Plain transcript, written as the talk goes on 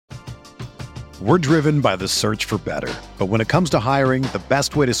We're driven by the search for better. But when it comes to hiring, the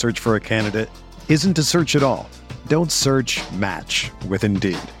best way to search for a candidate isn't to search at all. Don't search, match with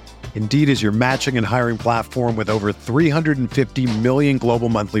Indeed. Indeed is your matching and hiring platform with over 350 million global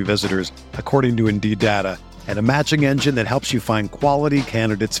monthly visitors, according to Indeed data, and a matching engine that helps you find quality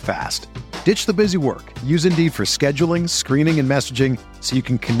candidates fast. Ditch the busy work. Use Indeed for scheduling, screening, and messaging so you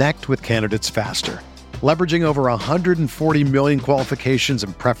can connect with candidates faster. Leveraging over 140 million qualifications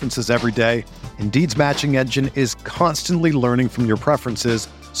and preferences every day, Indeed's matching engine is constantly learning from your preferences,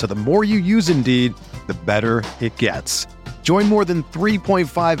 so the more you use Indeed, the better it gets. Join more than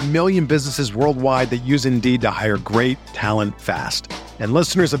 3.5 million businesses worldwide that use Indeed to hire great talent fast. And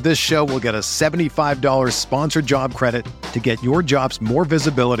listeners of this show will get a $75 sponsored job credit to get your jobs more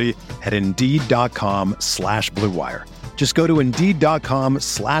visibility at Indeed.com/Blue Wire. Just go to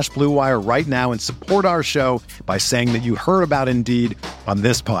Indeed.com/Blue Wire right now and support our show by saying that you heard about Indeed on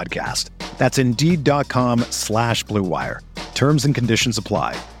this podcast. That's Indeed.com/Blue Wire. Terms and conditions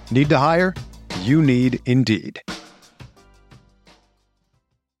apply. Need to hire? You need Indeed.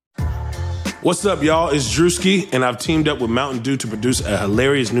 What's up, y'all? It's Drewski, and I've teamed up with Mountain Dew to produce a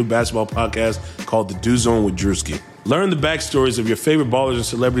hilarious new basketball podcast called The Dew Zone with Drewski. Learn the backstories of your favorite ballers and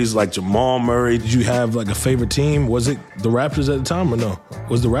celebrities like Jamal Murray. Did you have like a favorite team? Was it the Raptors at the time or no?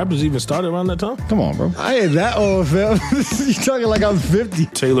 Was the Raptors even started around that time? Come on, bro. I ain't that old, fam. You talking like I'm 50.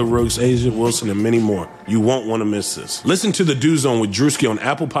 Taylor Rooks, Asia Wilson, and many more. You won't want to miss this. Listen to The Dew Zone with Drewski on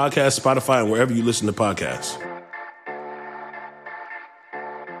Apple Podcasts, Spotify, and wherever you listen to podcasts.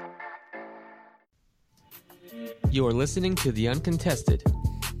 You're listening to The Uncontested,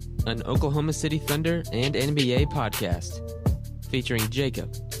 an Oklahoma City Thunder and NBA podcast featuring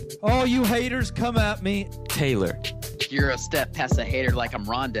Jacob. Oh, you haters, come at me. Taylor. You're a step past a hater like I'm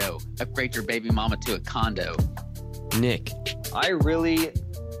Rondo. Upgrade your baby mama to a condo. Nick. I really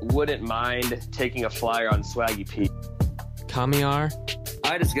wouldn't mind taking a flyer on Swaggy P. Kamiar.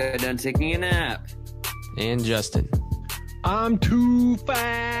 I just got done taking a nap. And Justin. I'm too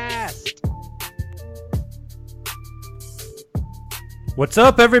fast. What's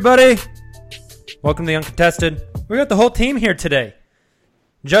up, everybody? Welcome to The Uncontested. We got the whole team here today.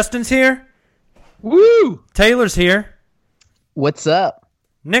 Justin's here. Woo! Taylor's here. What's up?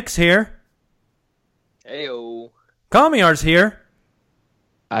 Nick's here. Heyo. Kamiar's here.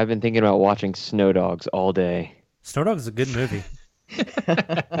 I've been thinking about watching Snow Dogs all day. Snow Dogs is a good movie.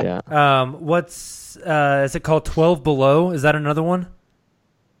 Yeah. Is it called 12 Below? Is that another one?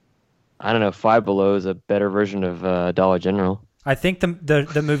 I don't know. 5 Below is a better version of Dollar General. I think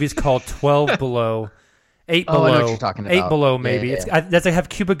the movie's called 12 Below. 8 Below. I know what you're talking about. 8 Below, maybe. Yeah. Does it have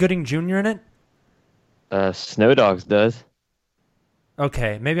Cuba Gooding Jr. in it? Snow Dogs does.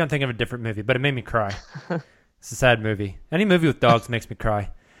 Okay, maybe I'm thinking of a different movie, but it made me cry. It's a sad movie. Any movie with dogs makes me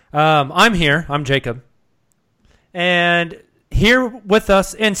cry. I'm here. I'm Jacob. And here with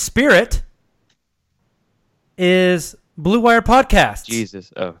us in spirit is Blue Wire Podcast.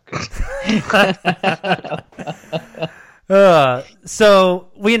 Jesus. Oh, okay. So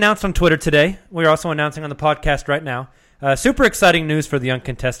we announced on Twitter today. We're also announcing on the podcast right now. Super exciting news for The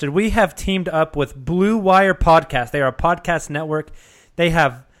Uncontested. We have teamed up with Blue Wire Podcast. They are a podcast network. They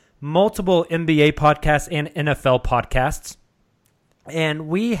have multiple NBA podcasts and NFL podcasts. And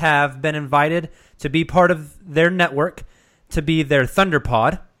we have been invited to be part of their network, to be their Thunder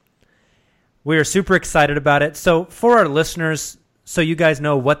Pod. We are super excited about it. So for our listeners, so you guys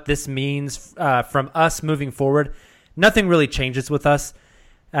know what this means from us moving forward, nothing really changes with us.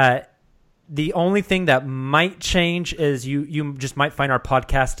 The only thing that might change is you just might find our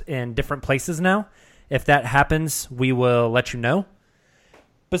podcast in different places now. If that happens, we will let you know.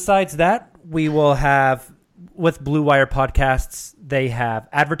 Besides that, we will have, with Blue Wire Podcasts, they have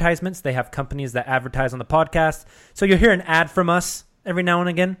advertisements. They have companies that advertise on the podcast. So you'll hear an ad from us every now and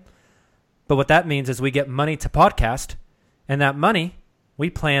again. But what that means is we get money to podcast, and that money we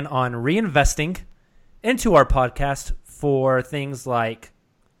plan on reinvesting into our podcast for things like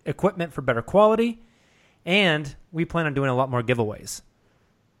equipment for better quality, and we plan on doing a lot more giveaways.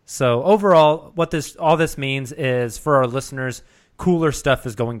 So overall, what all this means is for our listeners, cooler stuff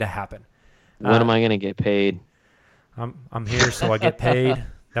is going to happen. when am I going to get paid? I'm here, so I get paid.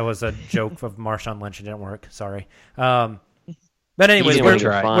 That was a joke of Marshawn Lynch. It didn't work. Sorry. But anyways, I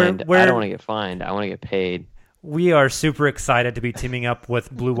don't want to get fined. I want to get paid. We are super excited to be teaming up with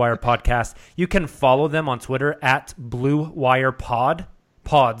Blue Wire Podcast. You can follow them on Twitter at Blue Wire Pod.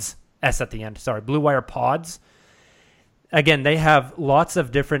 Pods, S at the end. Sorry, Blue Wire Pods. Again, they have lots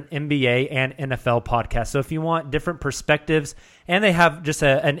of different NBA and NFL podcasts. So if you want different perspectives, and they have just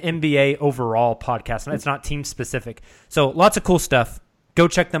an NBA overall podcast, and it's not team specific. So lots of cool stuff. Go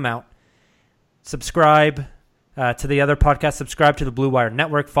check them out. subscribe to the other podcast. Subscribe to the Blue Wire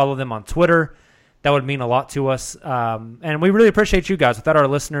Network. Follow them on Twitter. That would mean a lot to us. And we really appreciate you guys. Without our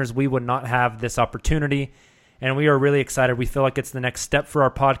listeners, we would not have this opportunity. And we are really excited. We feel like it's the next step for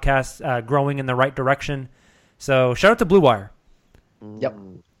our podcast, growing in the right direction. So shout out to Blue Wire. Yep,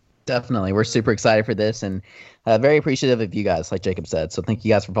 definitely. We're super excited for this and very appreciative of you guys, like Jacob said. So thank you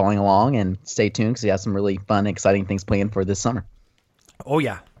guys for following along and stay tuned because we have some really fun, exciting things planned for this summer. Oh,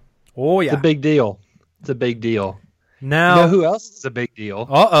 yeah. Oh, yeah. It's a big deal. It's a big deal. Now, you know who else is a big deal?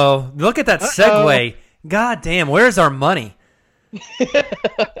 Uh-oh. Look at that segue. God damn, where's our money?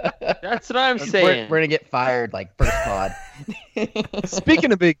 That's what I'm saying. We're going to get fired like first pod.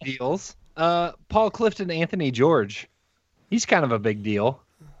 Speaking of big deals, Paul Clifton, Anthony George. He's kind of a big deal.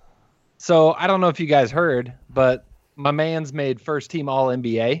 So I don't know if you guys heard, but my man's made first team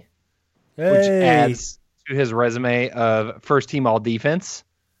All-NBA, which adds to his resume of first team All-Defense.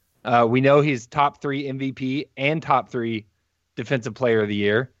 We know he's top 3 MVP and top 3 Defensive Player of the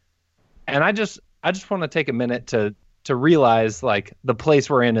Year. And I just want to take a minute to realize like the place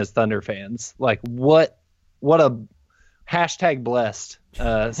we're in as Thunder fans. Like what a hashtag blessed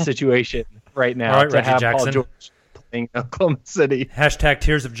situation right now right, to Reggie have Jackson. Paul George playing Oklahoma City. Hashtag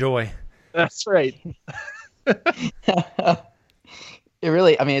tears of joy. That's right. It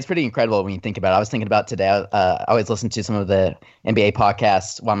really, I mean, it's pretty incredible when you think about it. I was thinking about today, I always listen to some of the NBA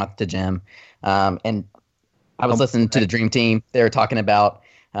podcasts while I'm at the gym. And I was listening to the Dream Team. They were talking about,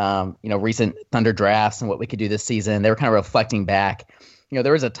 recent Thunder drafts and what we could do this season. They were kind of reflecting back. You know,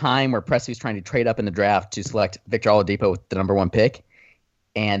 there was a time where Presti was trying to trade up in the draft to select Victor Oladipo with the number 1 pick.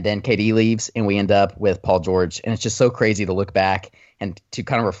 And then KD leaves, and we end up with Paul George. And it's just so crazy to look back and to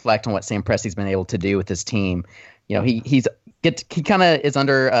kind of reflect on what Sam Presti's been able to do with this team. You know, he kind of is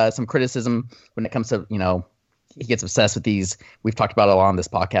under some criticism when it comes to, he gets obsessed with these. We've talked about it a lot on this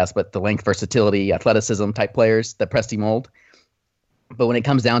podcast, but the length, versatility, athleticism type players that Presti mold. But when it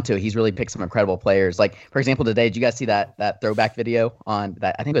comes down to it, he's really picked some incredible players. Like, for example, today, did you guys see that throwback video on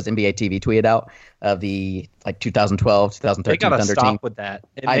that? I think it was NBA TV tweeted out of the 2012, 2013 Thunder team. With that.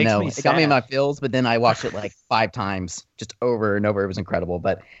 I know it got me in my feels, but then I watched it like 5 times, just over and over. It was incredible.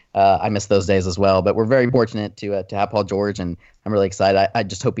 But I miss those days as well. But we're very fortunate to have Paul George, and I'm really excited. I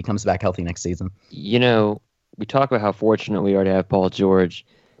just hope he comes back healthy next season. You know, we talk about how fortunate we are to have Paul George,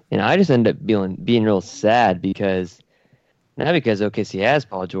 and I just end up being real sad because. Not because OKC has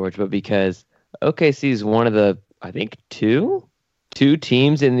Paul George, but because OKC is one of the, I think, two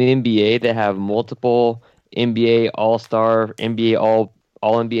teams in the NBA that have multiple NBA All-Star, NBA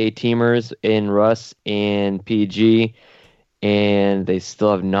All-NBA teamers in Russ and PG, and they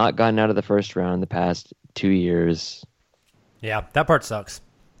still have not gotten out of the first round in the past 2 years. Yeah, that part sucks.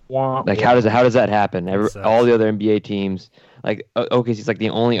 Like, how does that happen? All the other NBA teams, like OKC is like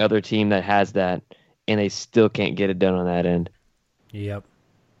the only other team that has that. And they still can't get it done on that end. Yep.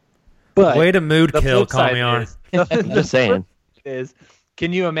 But way to mood kill, Camion. I'm just saying.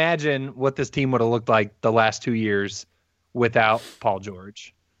 Can you imagine what this team would have looked like the last 2 years without Paul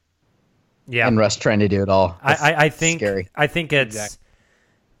George? Yeah. And Russ trying to do it all. I think scary. I think it's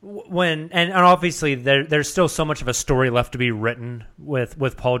when and obviously there's still so much of a story left to be written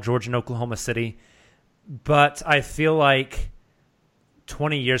with Paul George in Oklahoma City. But I feel like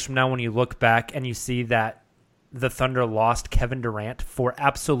 20 years from now, when you look back and you see that the Thunder lost Kevin Durant for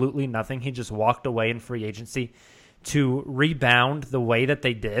absolutely nothing, he just walked away in free agency, to rebound the way that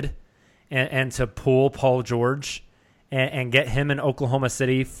they did and to pull Paul George and get him in Oklahoma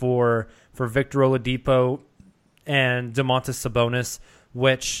City for Victor Oladipo and Domantas Sabonis,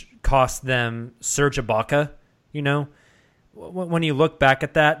 which cost them Serge Ibaka. You know, when you look back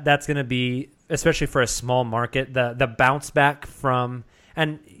at that, that's going to be, especially for a small market, the bounce back from.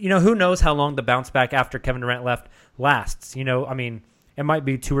 And, who knows how long the bounce back after Kevin Durant left lasts. I mean, it might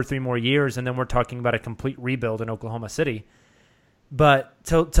be 2 or 3 more years, and then we're talking about a complete rebuild in Oklahoma City. But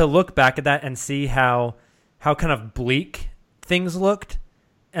to look back at that and see how kind of bleak things looked,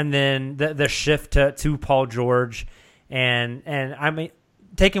 and then the shift to Paul George, and I mean,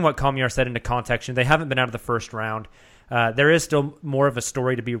 taking what Kamiar said into context, they haven't been out of the first round. There is still more of a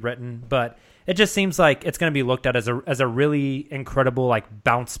story to be written, but it just seems like it's going to be looked at as a really incredible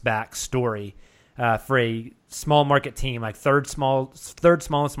bounce back story for a small market team, like third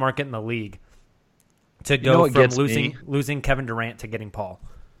smallest market in the league, to go from losing Kevin Durant to getting Paul.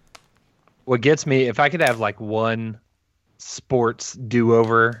 What gets me, if I could have one sports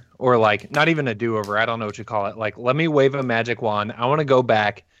do-over, or not even a do-over, I don't know what you call it. Let me wave a magic wand. I want to go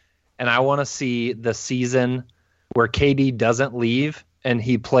back and I want to see the season where KD doesn't leave and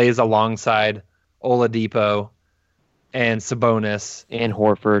he plays alongside Oladipo and Sabonis and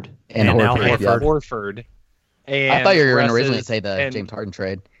Horford And now Horford. Horford. And I thought you were going to Russ's- originally say the and James Harden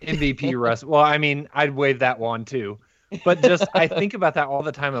trade. MVP Russ. Well, I mean, I'd waive that one too. But just I think about that all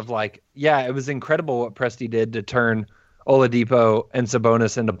the time of like, yeah, it was incredible what Presti did to turn Oladipo and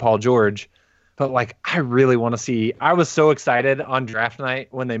Sabonis into Paul George. But like, I really want to see. I was so excited on draft night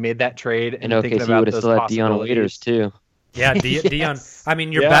when they made that trade and And thinking OKC about would have those still had Dion possibilities. Waiters too. Yeah, Dion. I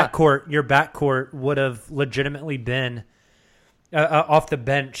mean, your Yeah. backcourt would have legitimately been off the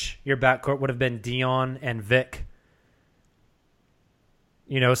bench. Your backcourt would have been Dion and Vic.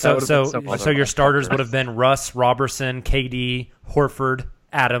 You know, so would've been so much your starters would have been Russ, Robertson, KD, Horford,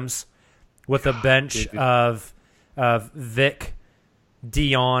 Adams, with a bench of Vic,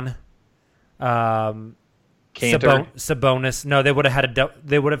 Dion, Cantor. Sabonis. No, they would have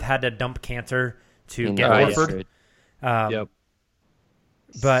had to dump Cantor to And get Rice. Horford. Yep.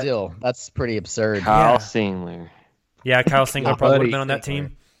 But Still, that's pretty absurd. Kyle Singler. yeah, Kyle Singler My probably would buddy have been on that Singler.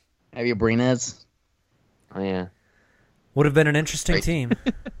 team. Maybe Abrines. Oh yeah. Would have been an interesting team.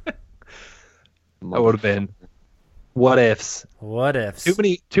 That would have been what ifs. What ifs?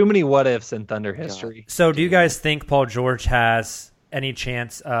 Too many what ifs in Thunder history. So, do you guys think Paul George has any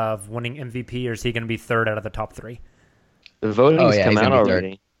chance of winning MVP, or is he going to be third out of the top three? The voting's Oh, yeah, come he's out gonna be third.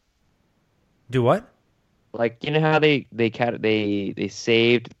 already. Do what? Like, you know how they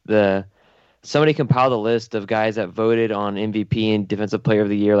saved somebody compiled a list of guys that voted on MVP and Defensive Player of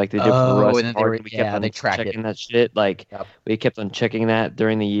the Year, like they did Oh, for Russ and then they Harden. were- yeah, they tracked checking it. that shit. Like Yep. we kept on checking that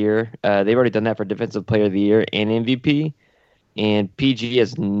during the year. They've already done that for Defensive Player of the Year and MVP. And PG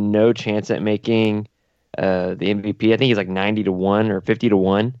has no chance at making the MVP. I think he's like 90-1 or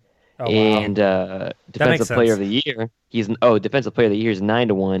 50-1. Oh, wow. And Defensive sense. Player of the Year, Defensive Player of the Year is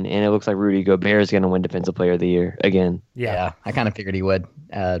 9-1, and it looks like Rudy Gobert is going to win Defensive Player of the Year again. Yeah. I kind of figured he would.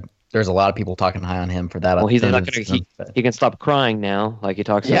 There's a lot of people talking high on him for that. Well, he's not end of going the to. season, but- He can stop crying now, like he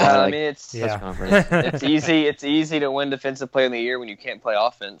talks Yeah, about. I Like, mean it's Yeah. press conference. it's easy. It's easy to win Defensive Player of the Year when you can't play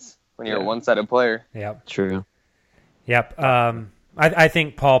offense. When you're a one-sided player. Yep. True. Yep. I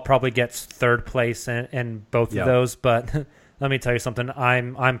think Paul probably gets third place in both Yep. of those, but let me tell you something.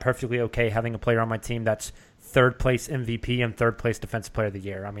 I'm perfectly okay having a player on my team that's third place MVP and third place Defensive Player of the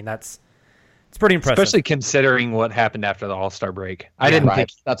Year. I mean, it's pretty impressive. Especially considering what happened after the All-Star break. I Yeah, didn't right. think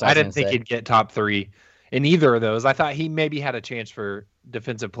That's what I I was didn't gonna think say. he'd get top 3 in either of those. I thought he maybe had a chance for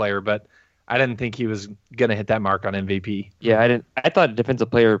Defensive Player, but I didn't think he was going to hit that mark on MVP. Yeah, I thought Defensive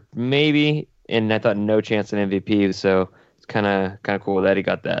Player maybe, and I thought no chance in MVP. So it's kind of cool that he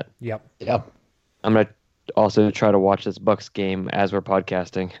got that. Yep. Yep. I'm gonna also try to watch this Bucks game as we're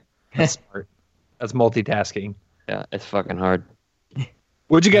podcasting. That's smart. That's multitasking. Yeah, it's fucking hard.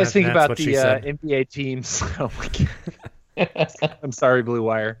 What'd you guys That's think about what the she said. NBA teams? Oh my god! I'm sorry, Blue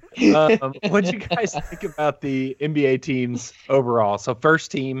Wire. What'd you guys think about the NBA teams overall? So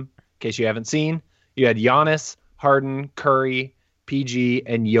first team, in case you haven't seen, you had Giannis, Harden, Curry, PG,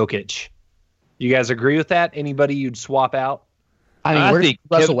 and Jokic. You guys agree with that? Anybody you'd swap out? I mean, where's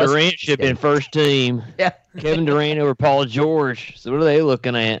Russell Westbrook? Durant should have been first team. Yeah. Kevin Durant over Paul George. So what are they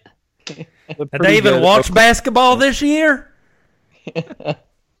looking at? Did they even watch basketball this year?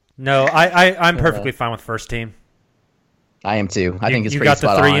 No, I'm perfectly fine with first team. I am too. I think it's you pretty got the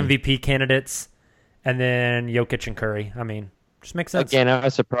spot 3 on. MVP candidates, and then Jokic and Curry. I mean, just makes sense. Again, I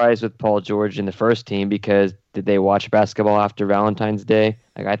was surprised with Paul George in the first team because did they watch basketball after Valentine's Day?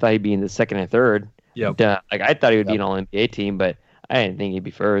 Like I thought he'd be in the second and third. Yep. Like I thought he would be an All NBA team, but I didn't think he'd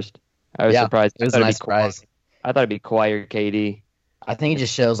be first. I was Yeah, surprised. it was I a thought nice it'd be Kawhi. surprise. I thought it'd be Kawhi or KD. I think it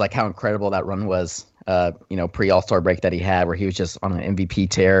just shows like how incredible that run was. Pre All-Star break that he had, where he was just on an MVP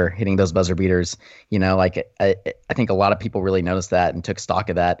tear, hitting those buzzer beaters. I think a lot of people really noticed that and took stock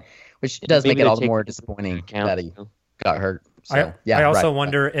of that, which does Maybe make it they all the take more into disappointing account, that he you know? got hurt. So, I also right.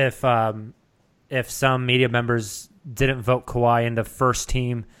 wonder if some media members didn't vote Kawhi into first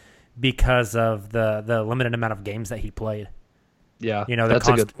team because of the limited amount of games that he played. Yeah, they're that's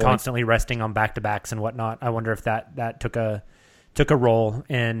a good point. constantly resting on back-to-backs and whatnot. I wonder if that took a role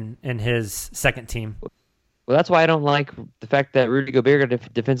in his second team. Well, that's why I don't like the fact that Rudy Gobert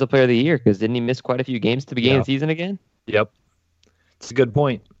got Defensive Player of the Year because didn't he miss quite a few games to begin the season again? Yep. It's a good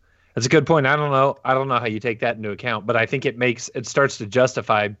point. That's a good point. I don't know how you take that into account, but I think it starts to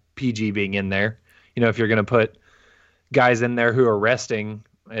justify PG being in there. If you're going to put guys in there who are resting,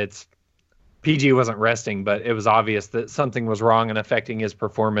 PG wasn't resting, but it was obvious that something was wrong and affecting his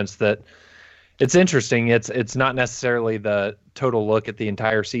performance. That it's interesting. It's not necessarily the total look at the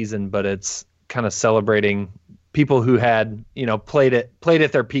entire season, but it's kind of celebrating people who had, played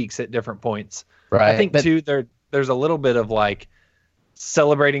at their peaks at different points. Right. I think too, there's a little bit of like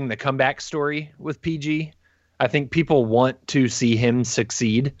celebrating the comeback story with PG. I think people want to see him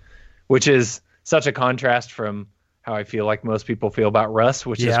succeed, which is such a contrast from how I feel like most people feel about Russ,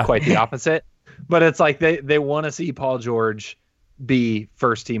 which is quite the opposite. But it's like they want to see Paul George be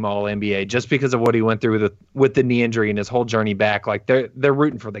first team All NBA just because of what he went through with the knee injury and his whole journey back. Like they're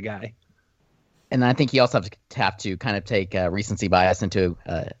rooting for the guy. And I think you also have to kind of take recency bias into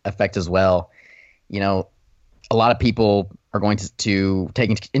effect as well. You know, a lot of people are going to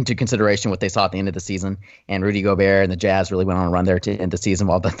take into consideration what they saw at the end of the season. And Rudy Gobert and the Jazz really went on a run there to end the season,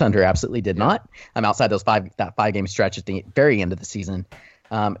 while the Thunder absolutely did not. Outside that 5-game stretch at the very end of the season.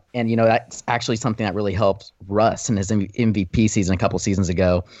 And, you know, that's actually something that really helped Russ in his MVP season a couple seasons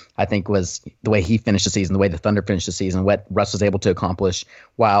ago, I think, was the way he finished the season, the way the Thunder finished the season, what Russ was able to accomplish.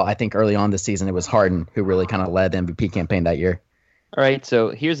 While I think early on this season, it was Harden who really kind of led the MVP campaign that year. All right,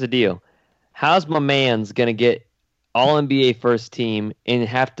 so here's the deal. How's my man's going to get All-NBA first team and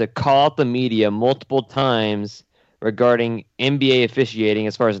have to call out the media multiple times regarding NBA officiating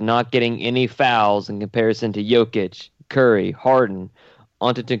as far as not getting any fouls in comparison to Jokic, Curry, Harden,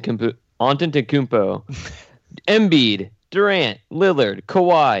 Antetokounmpo, Embiid, Durant, Lillard,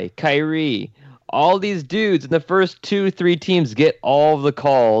 Kawhi, Kyrie, all these dudes in the first 2-3 teams get all of the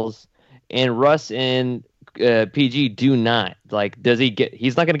calls, and Russ and PG do not. Like, does he get?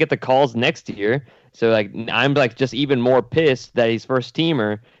 He's not going to get the calls next year. So like, I'm like just even more pissed that he's first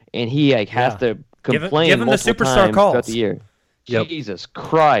teamer and he like has to complain give him the superstar calls throughout the year. Yep. Jesus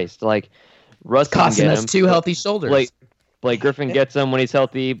Christ! Like, Russ costing us 2 healthy shoulders. Blake Griffin gets him when he's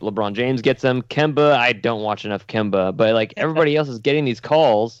healthy. LeBron James gets him. Kemba, I don't watch enough Kemba, but like everybody else is getting these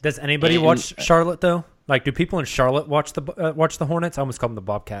calls. Does anybody watch Charlotte though? Like, do people in Charlotte watch the Hornets? I almost call them the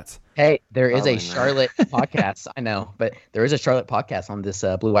Bobcats. Hey, there is a Charlotte podcast. I know, but there is a Charlotte podcast on this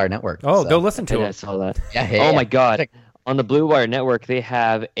Blue Wire Network. Oh, go listen to it. I saw that. Yeah, my God. On the Blue Wire Network, they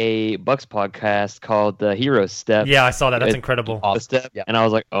have a Bucks podcast called The Hero Step. Yeah, I saw that. That's incredible. Step, yeah. And I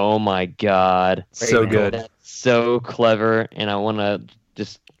was like, oh my God. So good. That's so clever. And I want to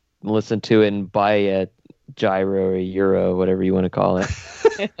just listen to it and buy a gyro or a euro, whatever you want to call it.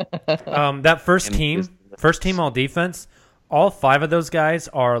 That first team all defense, all 5 of those guys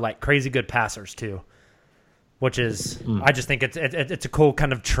are like crazy good passers too. Which is, I just think it's a cool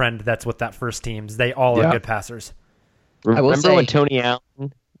kind of trend that's with that first teams. They all are good passers. Remember when Tony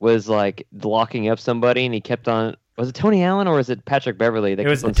Allen was like locking up somebody and he kept on? Was it Tony Allen or was it Patrick Beverly? It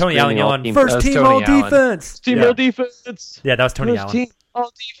was Tony Allen yelling, "First team all defense!" Team all defense. Yeah, that was Tony Allen. First team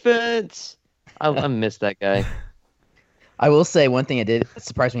all defense. I miss that guy. I will say one thing that did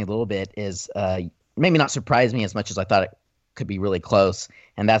surprise me a little bit is maybe not surprise me as much as I thought it could be really close,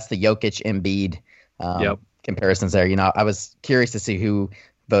 and that's the Jokic Embiid comparisons there. You know, I was curious to see who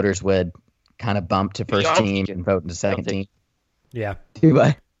voters would kind of bump to first team and vote into second team. Yeah. Who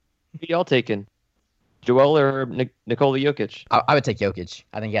y'all taking? Joel or Nikola Jokic? I would take Jokic.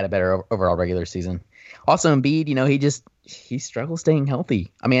 I think he had a better overall regular season. Also, Embiid, you know, he struggles staying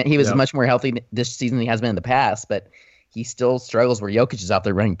healthy. I mean, he was much more healthy this season than he has been in the past, but he still struggles where Jokic is out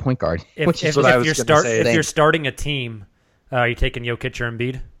there running point guard. If you're starting a team, are you taking Jokic or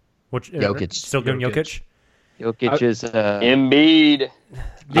Embiid? Jokic. Still doing Jokic? Jokic is Embiid.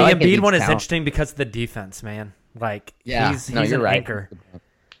 The Embiid one is interesting because of the defense, man. Like, he's an right. anchor.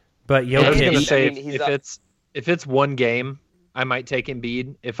 But Jokic, I was going to say, if it's one game, I might take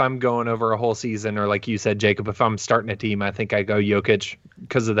Embiid. If I'm going over a whole season, or like you said, Jacob, if I'm starting a team, I think I go Jokic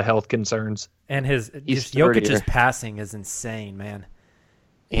because of the health concerns. And Jokic's passing is insane, man.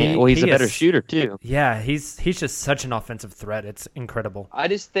 He's a better shooter too. Yeah, he's just such an offensive threat. It's incredible. I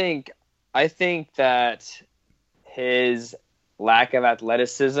think that his lack of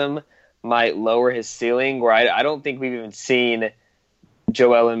athleticism might lower his ceiling, where I don't think we've even seen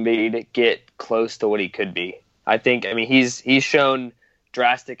Joel Embiid get close to what he could be. I mean, he's shown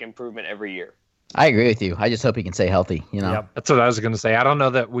drastic improvement every year. I agree with you. I just hope he can stay healthy. You know, that's what I was going to say. I don't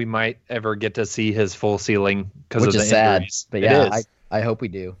know that we might ever get to see his full cieling because of the injuries. But yeah, I hope we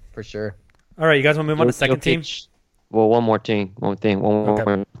do for sure. All right, you guys want to move on to second team? Well, one more team.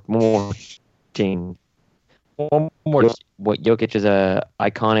 What Jokic is a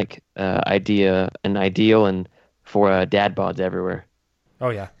iconic idea, an ideal, and for dad bods everywhere. Oh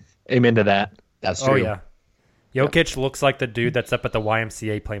yeah, amen to that. That's true. Oh yeah, Jokic looks like the dude that's up at the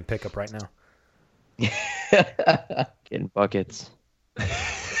YMCA playing pickup right now. Getting buckets.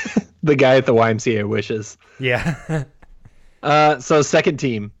 The guy at the YMCA wishes. Yeah. So second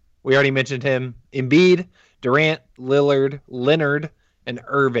team, we already mentioned him: Embiid, Durant, Lillard, Leonard, and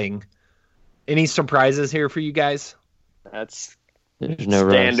Irving. Any surprises here for you guys? That's There's no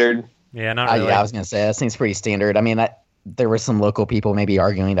standard. Yeah, not really. Yeah, I was gonna say that seems pretty standard. I mean, there were some local people maybe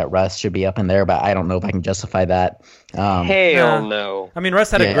arguing that Russ should be up in there, but I don't know if I can justify that. Hell no. I mean,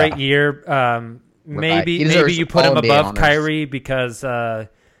 Russ had a great year. Maybe you put him above Kyrie because I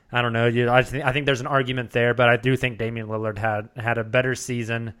don't know. I think there's an argument there, but I do think Damian Lillard had a better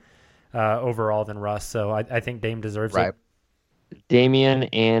season overall than Russ, so I think Dame deserves it. Damian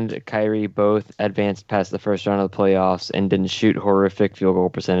and Kyrie both advanced past the first round of the playoffs and didn't shoot horrific field goal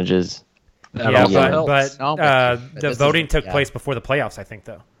percentages. But the voting took place before the playoffs, I think,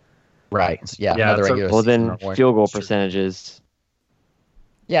 though. Right. Yeah. Well, then field goal percentages.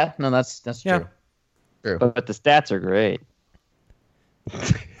 Yeah. No, that's true. True. But the stats are great. All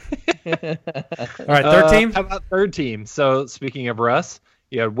right, third team. How about third team? So speaking of Russ,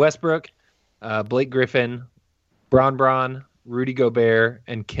 you had Westbrook, Blake Griffin, Bron, Rudy Gobert,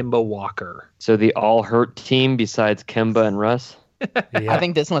 and Kemba Walker. So the all-hurt team besides Kemba and Russ? I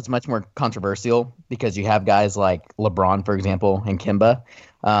think this one's much more controversial because you have guys like LeBron, for example, and Kemba,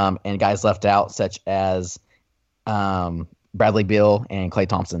 and guys left out such as Bradley Beal and Klay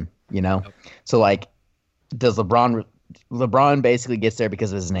Thompson, you know? So, like, does LeBron basically gets there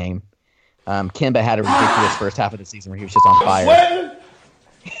because of his name. Kemba had a ridiculous first half of the season where he was just on fire.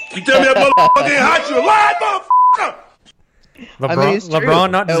 You tell me that motherfucker ain't hot, you a lie, motherfucker!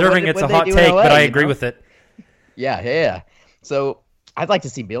 LeBron not deserving it's a hot take, but I agree with it. Yeah. So I'd like to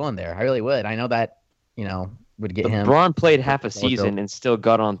see Bill in there. I really would. I know that, would get him. LeBron played half a season and still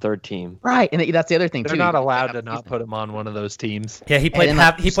got on third team. Right, and that's the other thing, They're too. not allowed to not put him on one of those teams. Yeah, he played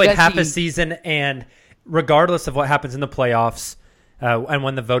half a season, and regardless of what happens in the playoffs and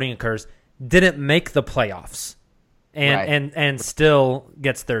when the voting occurs, didn't make the playoffs and still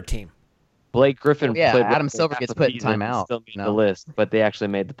gets third team. Blake Griffin played Adam Silver gets put in timeout. Still made the list, but they actually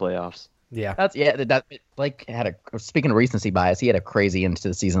made the playoffs. Yeah. Blake speaking of recency bias, he had a crazy end to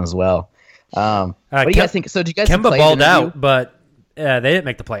the season as well. What do you guys think? So, did you guys see Kemba Clay's balled interview? out, but they didn't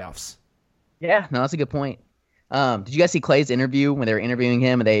make the playoffs. Yeah, no, that's a good point. Did you guys see Clay's interview when they were interviewing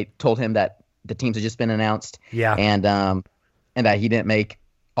him and they told him that the teams had just been announced? Yeah. And that he didn't make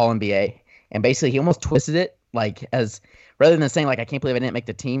All NBA. And basically he almost twisted it as rather than saying I can't believe I didn't make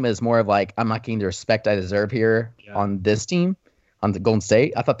the team, is more of I'm not getting the respect I deserve here on this team, on the Golden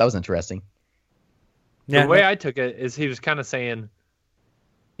State. I thought that was interesting. The way I took it is he was kind of saying,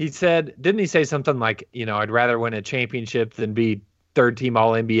 didn't he say something like, I'd rather win a championship than be third team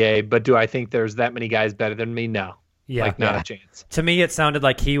All NBA, but do I think there's that many guys better than me? No. Yeah. Not a chance. To me, it sounded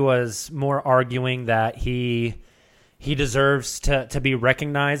like he was more arguing that he deserves to be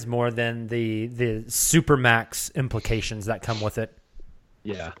recognized more than the supermax implications that come with it.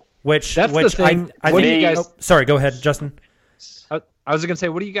 Yeah. Which the thing. I what think, do you guys? Sorry, go ahead, Justin. I was gonna say,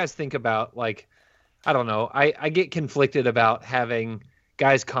 what do you guys think about I don't know. I get conflicted about having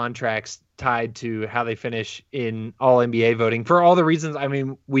guys' contracts tied to how they finish in All NBA voting for all the reasons. I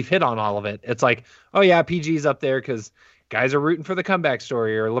mean, we've hit on all of it. It's oh yeah, PG's up there because guys are rooting for the comeback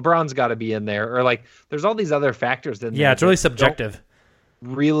story, or LeBron's got to be in there, or there's all these other factors in there. Yeah, it's really subjective.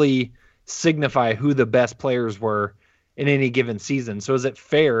 Really signify who the best players were in any given season. So is it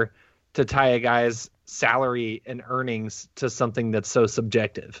fair to tie a guy's salary and earnings to something that's so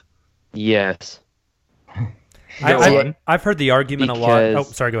subjective? Yes. I've heard the argument a lot. Oh,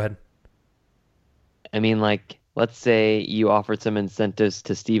 sorry, go ahead. I mean, let's say you offered some incentives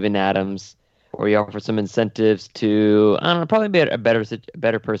to Steven Adams, or you offer some incentives to, I don't know, probably a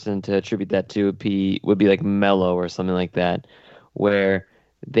better person to attribute that to would be Melo or something like that, where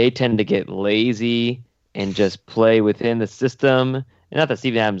they tend to get lazy and just play within the system. And not that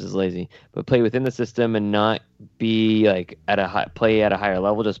Steven Adams is lazy, but play within the system and not be play at a higher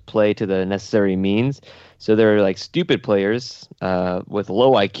level, just play to the necessary means. So they're stupid players with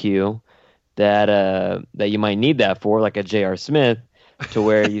low IQ that you might need that for, like a J.R. Smith, to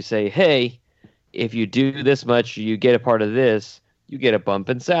where you say, hey, if you do this much, you get a part of this, you get a bump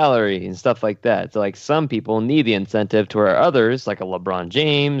in salary and stuff like that. So some people need the incentive, to where others, like a LeBron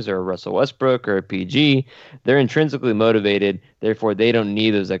James or Russell Westbrook or a PG, they're intrinsically motivated. Therefore, they don't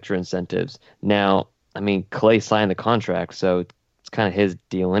need those extra incentives. Now, I mean, Clay signed the contract, so it's kind of his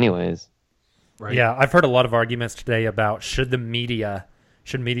deal anyways. Right. Yeah, I've heard a lot of arguments today about should media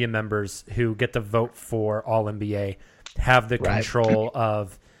members who get the vote for All NBA have the control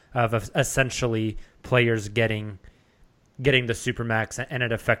of essentially players getting the supermax and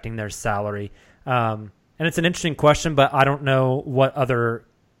it affecting their salary. And it's an interesting question, but I don't know what other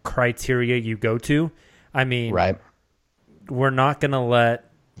criteria you go to. I mean, we're not going to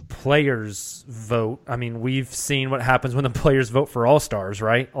let players vote. I mean, we've seen what happens when the players vote for All-Stars,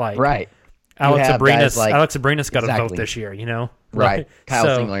 right? Alex Abrines got a vote this year, Right. Kyle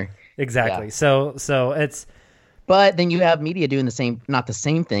Singler. Exactly. Yeah. So it's But then you have media doing the same, not the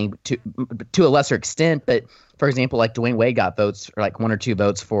same thing to a lesser extent. But for example, like Dwayne Wade got votes, or like 1 or 2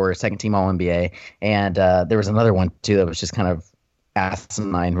 votes for second team All NBA, and there was another one too that was just kind of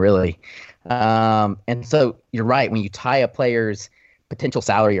asinine, really. And so you're right, when you tie a player's potential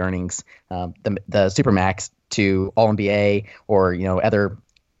salary earnings, the Supermax, to All NBA or other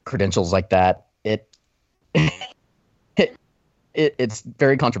credentials like that, it's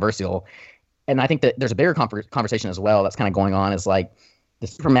very controversial. And I think that there's a bigger conversation as well that's kind of going on, is like the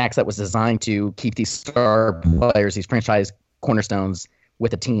Supermax that was designed to keep these star players, these franchise cornerstones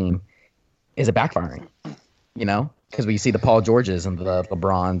with a team, is it backfiring? Because we see the Paul Georges and the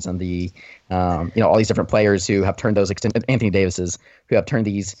LeBrons and the all these different players who have turned those Anthony Davises, who have turned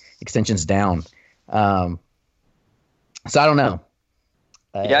these extensions down. So I don't know.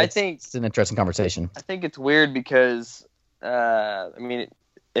 I think it's an interesting conversation. I think it's weird because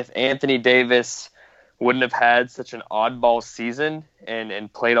if Anthony Davis wouldn't have had such an oddball season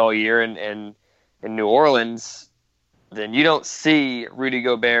and played all year in New Orleans, then you don't see Rudy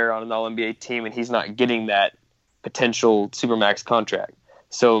Gobert on an All-NBA team, and he's not getting that potential Supermax contract.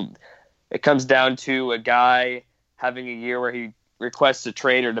 So it comes down to a guy having a year where he requests a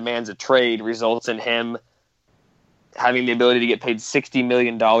trade or demands a trade results in him having the ability to get paid $60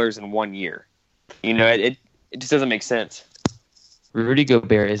 million in 1 year. It just doesn't make sense. Rudy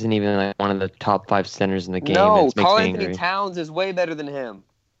Gobert isn't even like one of the top 5 centers in the game. No, makes Karl me Anthony angry. Towns is way better than him.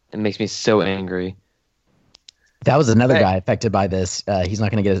 It makes me so angry. That was another guy affected by this. He's not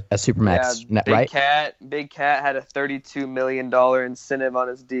going to get a Supermax, right? Big Cat had a $32 million incentive on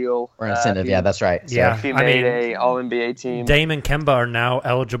his deal. Or incentive, that's right. So Yeah, he made a All-NBA team. Dame and Kemba are now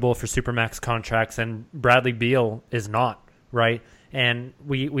eligible for Supermax contracts, and Bradley Beal is not, right? And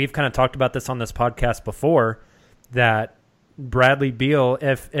we've kind of talked about this on this podcast before, that Bradley Beal,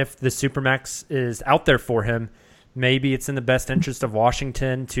 if the Supermax is out there for him, maybe it's in the best interest of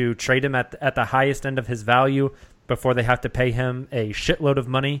Washington to trade him at the highest end of his value before they have to pay him a shitload of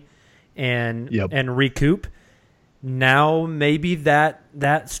money and recoup. Now maybe that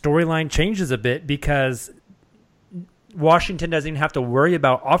storyline changes a bit, because Washington doesn't even have to worry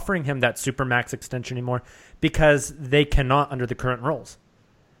about offering him that Supermax extension anymore, because they cannot under the current rules.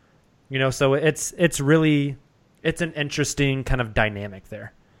 So it's an interesting kind of dynamic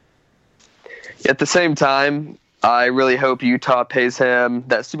there. At the same time, I really hope Utah pays him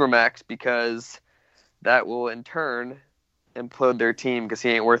that Supermax, because that will in turn implode their team, because he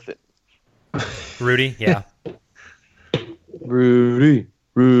ain't worth it. Rudy, yeah. Rudy.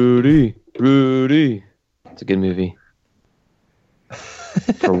 It's a good movie.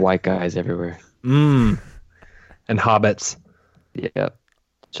 For white guys everywhere. And hobbits. Yep.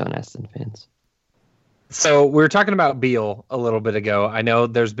 John Aston fans. So we were talking about Beal a little bit ago. I know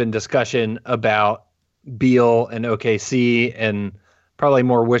there's been discussion about Beal and OKC, and probably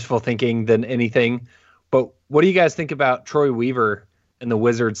more wishful thinking than anything. But what do you guys think about Troy Weaver and the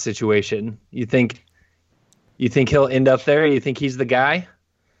Wizards situation? You think he'll end up there? You think he's the guy?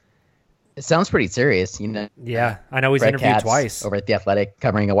 It sounds pretty serious, Yeah, I know he's Brett interviewed Katz twice over at The Athletic,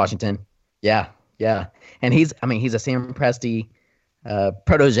 covering Washington. Yeah. And he's a Sam Presti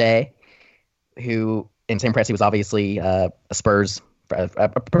protege, who in Sam Presti was obviously a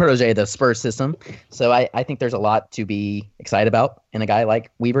protege of the Spurs system. So I think there's a lot to be excited about in a guy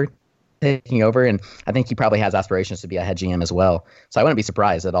like Weaver taking over, and I think he probably has aspirations to be a head GM as well. So I wouldn't be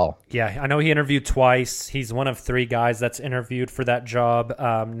surprised at all. Yeah, I know he interviewed twice. He's one of 3 guys that's interviewed for that job.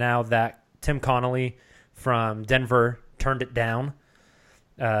 Now that Tim Connolly from Denver turned it down,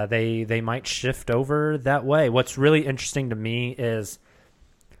 they might shift over that way. What's really interesting to me is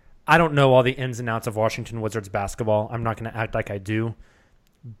I don't know all the ins and outs of Washington Wizards basketball. I'm not going to act like I do.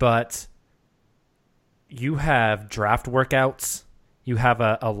 But you have draft workouts. You have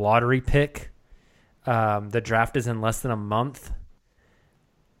a lottery pick. The draft is in less than a month.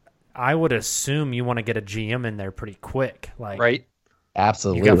 I would assume you want to get a GM in there pretty quick. Right?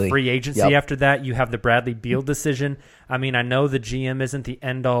 Absolutely. You got free agency after that. You have the Bradley Beal decision. I mean, I know the GM isn't the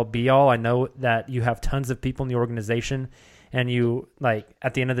end-all, be-all. I know that you have tons of people in the organization, and you,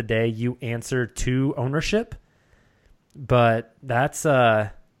 at the end of the day, you answer to ownership. But that's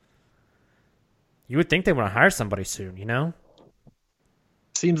you would think they want to hire somebody soon,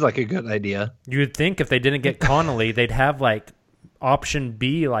 Seems like a good idea. You would think if they didn't get Connolly, they'd have option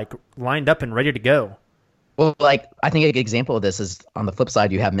B lined up and ready to go. Well, I think an example of this is on the flip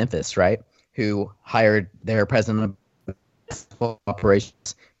side. You have Memphis, right, who hired their president of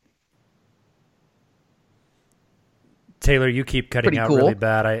operations. Taylor, you keep cutting Pretty out cool. really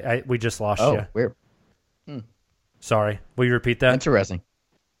bad. We just lost you. Oh, weird. Sorry. Will you repeat that? Interesting.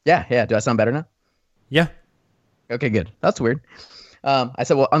 Yeah. Do I sound better now? Yeah. Okay, good. That's weird. I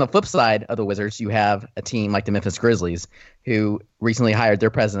said, well, on the flip side of the Wizards, you have a team like the Memphis Grizzlies, who recently hired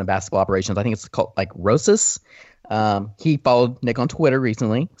their president of basketball operations. I think it's called like Rosas. He followed Nick on Twitter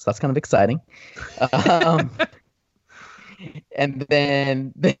recently, so that's kind of exciting. And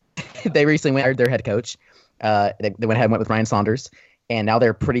then they recently hired their head coach. They went ahead and went with Ryan Saunders, and now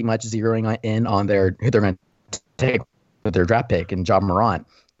they're pretty much zeroing in on who they're going to take with their draft pick and Ja Morant.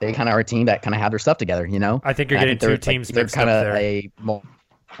 They kind of are a team that kind of have their stuff together, you know? I think you're getting two teams mixed up there.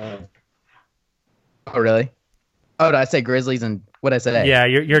 Oh, really? Oh, did I say Grizzlies and what did I say? Yeah,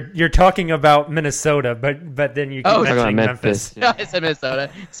 you're talking about Minnesota, but then you keep mentioning Memphis. Yeah. I said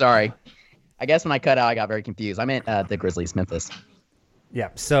Minnesota. Sorry. I guess when I cut out, I got very confused. I meant the Grizzlies, Memphis. Yeah.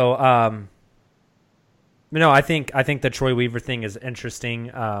 So, I think the Troy Weaver thing is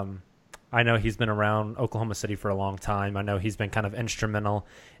interesting. I know he's been around Oklahoma City for a long time. I know he's been kind of instrumental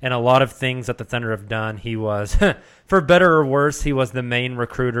in a lot of things that the Thunder have done. He was, for better or worse, he was the main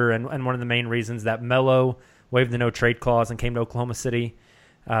recruiter and one of the main reasons that Melo waived the no-trade clause and came to Oklahoma City.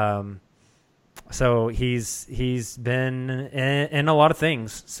 So he's been in a lot of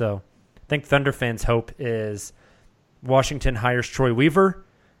things. So I think Thunder fans' hope is Washington hires Troy Weaver,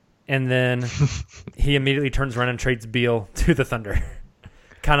 and then he immediately turns around and trades Beal to the Thunder.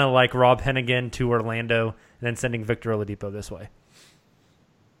 Kind of like Rob Hennigan to Orlando, and then sending Victor Oladipo this way.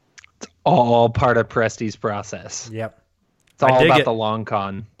 It's all part of Presti's process. Yep. It's all about the long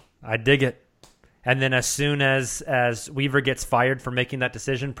con. I dig it. And then as soon as Weaver gets fired for making that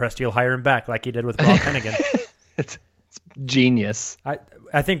decision, Presti will hire him back like he did with Rob Hennigan. It's genius. I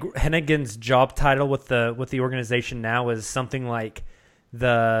think Hennigan's job title with the organization now is something like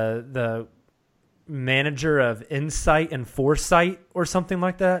the manager of insight and foresight or something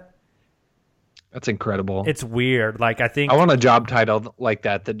like that. That's incredible. It's weird. Like I want a job title like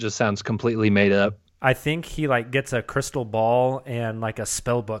that just sounds completely made up. I think he gets a crystal ball and like a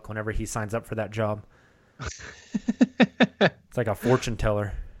spell book whenever he signs up for that job. It's like a fortune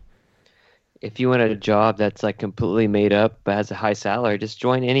teller. If you want a job that's like completely made up but has a high salary, just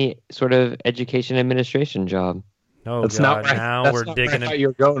join any sort of education administration job. Oh, that's God. Not right. Now that's we're not digging. Right. I thought you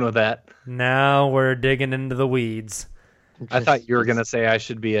were going with that. Now we're digging into the weeds. I thought you were going to say I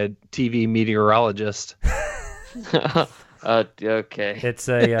should be a TV meteorologist. Okay. It's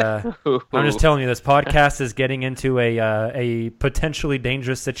a. I'm just telling you, this podcast is getting into a potentially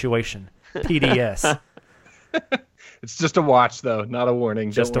dangerous situation. PDS. It's just a watch, though, not a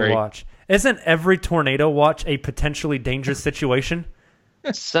warning. Just a watch. Isn't every tornado watch a potentially dangerous situation?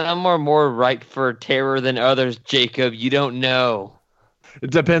 Some are more ripe for terror than others, Jacob. You don't know.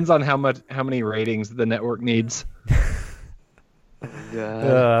 It depends on how many ratings the network needs.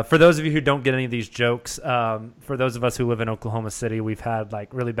 For those of you who don't get any of these jokes, for those of us who live in Oklahoma City, we've had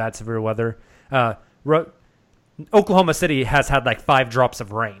really bad severe weather. Oklahoma City has had 5 drops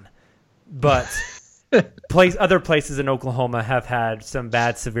of rain, but other places in Oklahoma have had some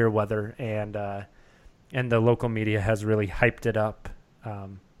bad severe weather, and the local media has really hyped it up.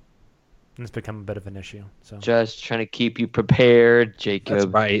 And it's become a bit of an issue. So just trying to keep you prepared, Jacob. That's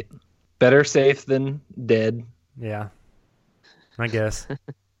right. Better safe than dead. Yeah, I guess.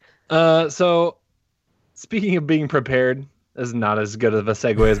 So speaking of being prepared, this is not as good of a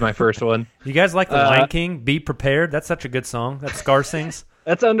segue as my first one. You guys like The Lion King? Be Prepared. That's such a good song that Scar sings.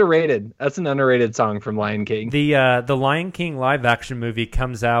 That's underrated. That's an underrated song from Lion King. The Lion King live action movie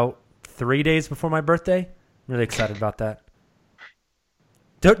comes out 3 days before my birthday. I'm really excited about that.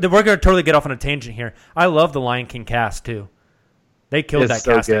 We're going to totally get off on a tangent here. I love the Lion King cast, too. They killed that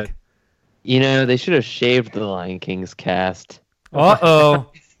casting. Good. You know, they should have shaved the Lion King's cast.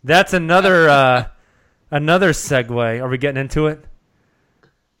 Uh-oh. That's another segue. Are we getting into it?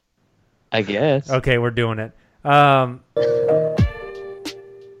 I guess. Okay, we're doing it.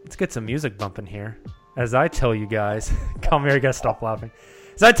 Let's get some music bumping here. As I tell you guys, come here, you gotta stop laughing.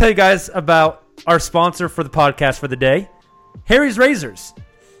 As I tell you guys about our sponsor for the podcast for the day, Harry's Razors.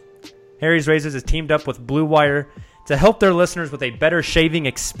 Harry's Razors has teamed up with Blue Wire to help their listeners with a better shaving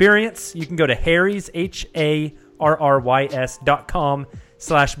experience. You can go to Harry's,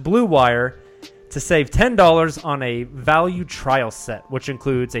 HARRYS.com/Blue Wire to save $10 on a value trial set, which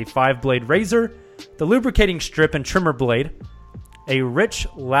includes a 5-blade razor, the lubricating strip and trimmer blade, a rich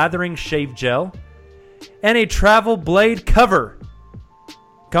lathering shave gel, and a travel blade cover.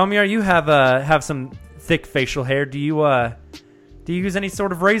 Kamiar, you have some thick facial hair. Do you use any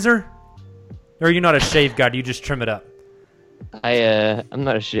sort of razor? Or are you not a shave guy? Do you just trim it up? I'm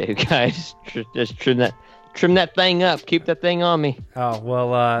not a shave guy. Just trim that thing up. Keep that thing on me. Oh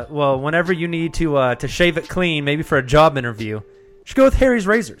well. Whenever you need to shave it clean, maybe for a job interview, just go with Harry's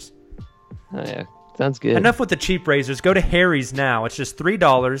Razors. Oh yeah, Sounds good. Enough with the cheap razors. Go to Harry's now. It's just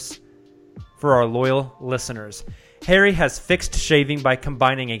 $3 for our loyal listeners. Harry has fixed shaving by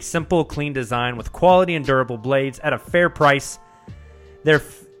combining a simple, clean design with quality and durable blades at a fair price.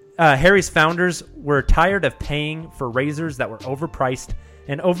 Harry's founders were tired of paying for razors that were overpriced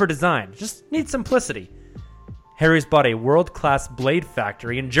and overdesigned. Just need simplicity. Harry's bought a world-class blade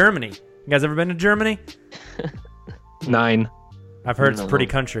factory in Germany. You guys ever been to Germany? 9. I've heard it's a pretty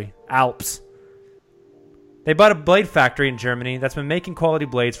country. Alps. They bought a blade factory in Germany that's been making quality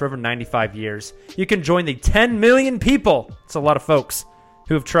blades for over 95 years. You can join the 10 million people, it's a lot of folks,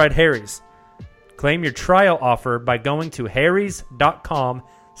 who have tried Harry's. Claim your trial offer by going to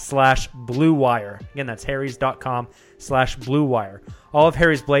harrys.com/bluewire. Again, that's harrys.com/bluewire. All of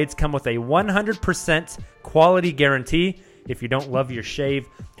Harry's blades come with a 100% quality guarantee. If you don't love your shave,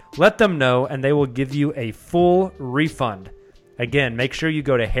 let them know and they will give you a full refund. Again, make sure you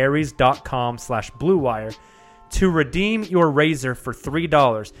go to harrys.com/bluewire to redeem your razor for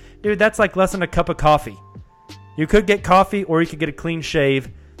 $3. Dude, that's like less than a cup of coffee. You could get coffee or you could get a clean shave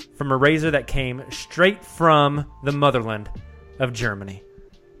from a razor that came straight from the motherland of Germany.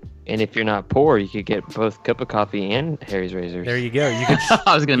 And if you're not poor, you could get both cup of coffee and Harry's razors. There you go. You could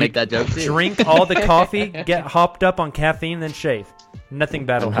I was going to make that joke too. Drink all the coffee, get hopped up on caffeine, then shave. Nothing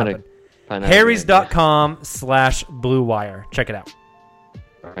bad will happen. Harrys.com/bluewire. Check it out.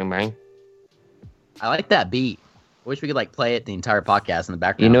 Bang, bang. I like that beat. Wish we could like play it the entire podcast in the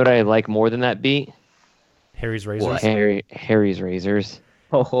background. You know what I like more than that beat? Harry's razors. Harry's razors.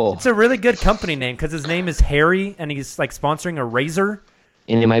 Oh. It's a really good company name because his name is Harry and he's like sponsoring a razor.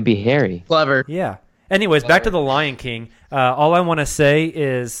 And it might be Harry. Clever. Yeah. Anyways, back to The Lion King. All I want to say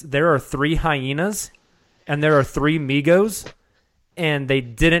is there are 3 hyenas and there are 3 Migos, and they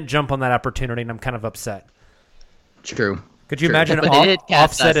didn't jump on that opportunity, and I'm kind of upset. True. Could you True. imagine But they did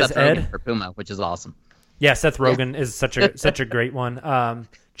cast, Offset as Seth Rogen Ed? for Puma, which is awesome. Yeah, Seth Rogen is such a great one.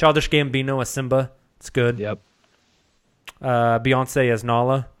 Childish Gambino as Simba. It's good. Yep. Beyonce as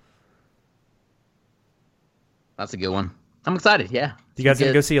Nala. That's a good one. I'm excited, yeah. You guys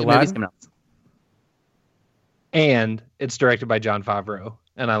gonna go see Aladdin? And it's directed by Jon Favreau,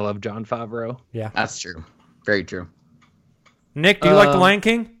 and I love Jon Favreau. Yeah. That's true. Very true. Nick, do you like The Lion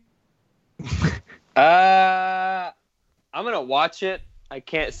King? I'm gonna watch it. I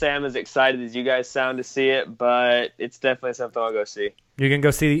can't say I'm as excited as you guys sound to see it, but it's definitely something I'll go see. You're gonna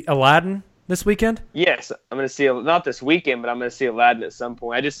go see Aladdin this weekend? Yes, I'm gonna see not this weekend, but I'm gonna see Aladdin at some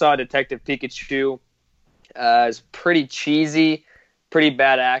point. I just saw Detective Pikachu. It's pretty cheesy, pretty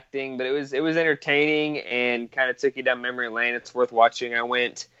bad acting, but it was entertaining and kind of took you down memory lane. It's worth watching. I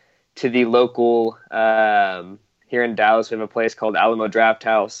went to the local here in Dallas. We have a place called Alamo Draft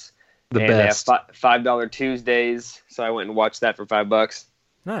House. The best. They have $5 Tuesdays, so I went and watched that for $5.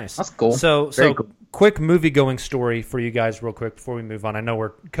 Nice. That's cool. So cool. Quick movie-going story for you guys real quick before we move on. I know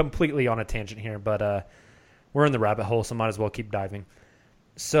we're completely on a tangent here, but we're in the rabbit hole, so might as well keep diving.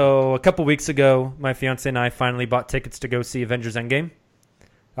 So a couple weeks ago, my fiance and I finally bought tickets to go see Avengers Endgame.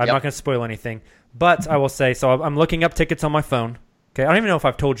 I'm not going to spoil anything, but I will say, so I'm looking up tickets on my phone. Okay, I don't even know if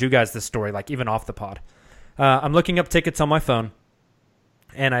I've told you guys this story, like even off the pod. I'm looking up tickets on my phone,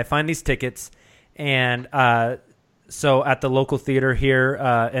 and I find these tickets, and so at the local theater here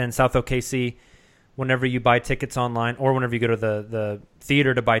in South OKC, whenever you buy tickets online or whenever you go to the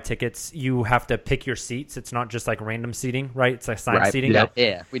theater to buy tickets, you have to pick your seats. It's not just like random seating, right? It's assigned seating.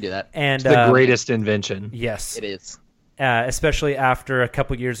 Yeah, we do that. And it's the greatest invention. Yes. It is. Especially after a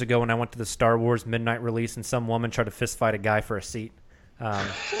couple years ago when I went to the Star Wars midnight release and some woman tried to fist fight a guy for a seat.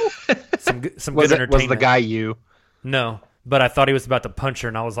 Some good entertainment. Was the guy you? No, but I thought he was about to punch her,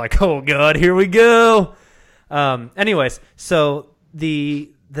 and I was like, oh, God, here we go. Anyways, so the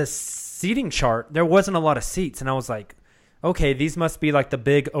seating chart, there wasn't a lot of seats, and I was like, okay, these must be like the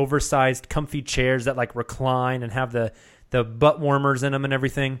big, oversized, comfy chairs that like recline and have the butt warmers in them and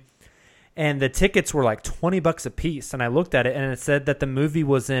everything. And the tickets were like $20 a piece, and I looked at it, and it said that the movie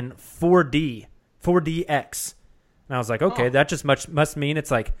was in 4DX. And I was like, okay, that just must mean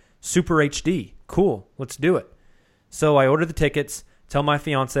it's like Super HD. Cool, let's do it. So I ordered the tickets, tell my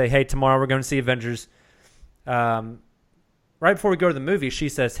fiance, hey, tomorrow we're going to see Avengers. Right before we go to the movie, she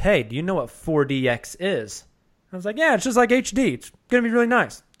says, hey, do you know what 4DX is? I was like, yeah, it's just like HD. It's going to be really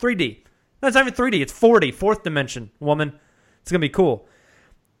nice. 3D. No, it's not even 3D. It's 4D, fourth dimension, woman. It's going to be cool.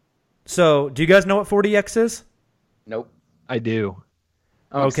 So, do you guys know what 4DX is? Nope. I do.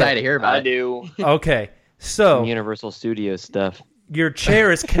 I'm excited to hear about it. I do. Okay. So, Universal Studios stuff. Your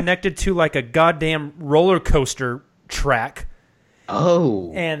chair is connected to like a goddamn roller coaster track.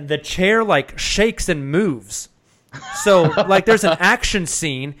 Oh. And the chair like shakes and moves. So like there's an action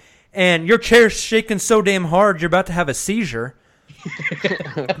scene and your chair's shaking so damn hard you're about to have a seizure.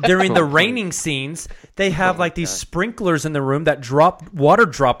 During the raining scenes, they have like these sprinklers in the room that drop water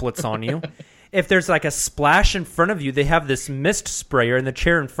droplets on you. If there's like a splash in front of you, they have this mist sprayer in the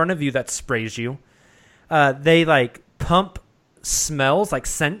chair in front of you that sprays you. They like pump smells, like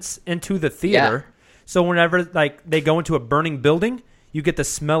scents, into the theater. Yeah. So whenever like they go into a burning building, you get the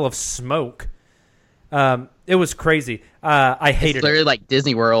smell of smoke. It was crazy. I hated it's literally it. like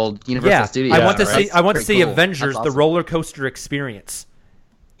Disney World, Universal Studios. I want to right? see. I want to see cool. Avengers: awesome. The roller coaster experience.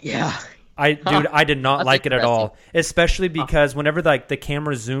 Yeah, I did not like it at all. Especially because whenever like the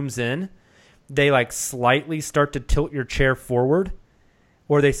camera zooms in, they like slightly start to tilt your chair forward,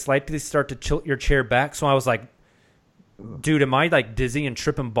 or they slightly start to tilt your chair back. So I was like, dude, am I like dizzy and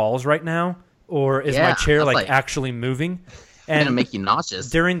tripping balls right now, or is my chair like actually moving? And gonna make you nauseous.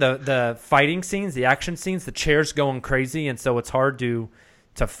 During the fighting scenes, the action scenes, the chair's going crazy, and so it's hard to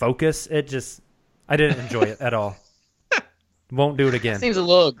focus. I didn't enjoy it at all. Won't do it again. Seems a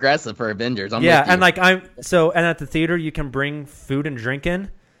little aggressive for Avengers. And like and at the theater you can bring food and drink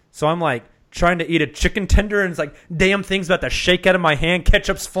in. So I'm like trying to eat a chicken tender, and it's like damn thing's about to shake out of my hand.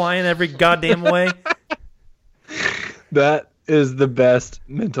 Ketchup's flying every goddamn way. That is the best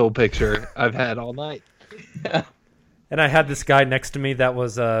mental picture I've had all night. And I had this guy next to me that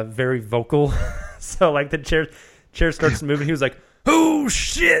was very vocal. So like the chair starts moving. He was like, "Oh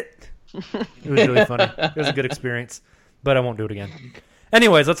shit!" It was really funny. It was a good experience, but I won't do it again.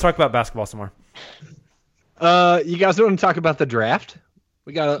 Anyways, let's talk about basketball some more. You guys want to talk about the draft?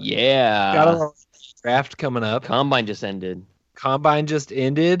 We got a draft coming up. Combine just ended.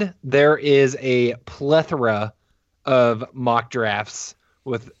 There is a plethora of mock drafts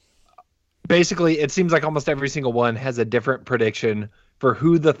with. Basically, it seems like almost every single one has a different prediction for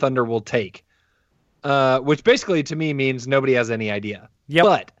who the Thunder will take, which basically to me means nobody has any idea. Yep.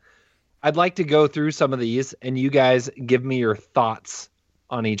 But I'd like to go through some of these, and you guys give me your thoughts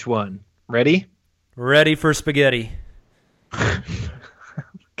on each one. Ready? Ready for spaghetti. I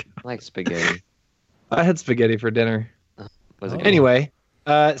like spaghetti. I had spaghetti for dinner. Was it anyway,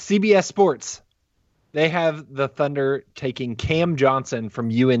 CBS Sports. They have the Thunder taking Cam Johnson from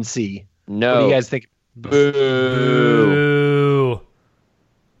UNC. No. What do you guys think? Boo.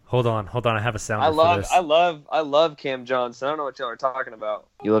 Hold on. I have a sound. I love Cam Johnson. I don't know what y'all are talking about.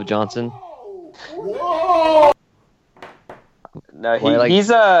 You love Johnson? No, he's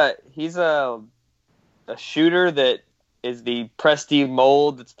a shooter that is the Presti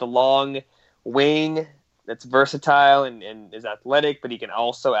mold. It's the long wing that's versatile and is athletic, but he can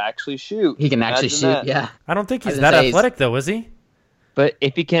also actually shoot. He can actually shoot, yeah. I don't think he's that athletic, though, is he? But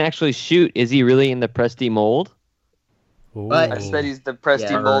if he can actually shoot, is he really in the Presti mold? But I said he's the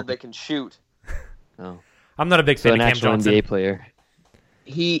Presti mold that can shoot. Oh, I'm not a big fan of Cam Johnson. NBA player.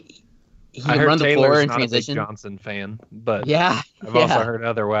 He I heard run the Taylor's floor in not transition. a big Johnson fan, but I've also heard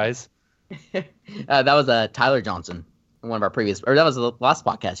otherwise. That was Tyler Johnson, one of our previous, or that was the last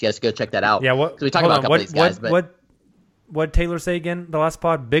podcast. You guys go check that out. Yeah, what? So we talked about a couple of these guys. What Taylor say again? The last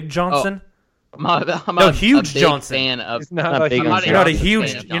pod, Big Johnson. I'm huge a big Johnson. Fan of. You're not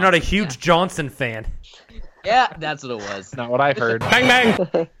a huge Johnson fan. Yeah, that's what it was. Not what I heard. Bang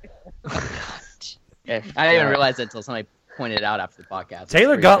bang. I didn't even realize it until somebody pointed it out after the podcast.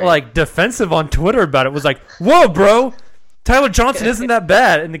 Taylor got like defensive on Twitter about it. Was like, "Whoa, bro, Tyler Johnson isn't that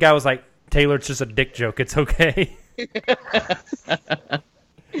bad." And the guy was like, "Taylor, it's just a dick joke. It's okay."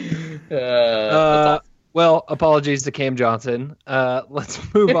 Well, apologies to Cam Johnson. Let's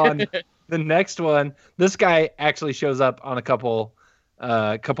move on. The next one. This guy actually shows up on a couple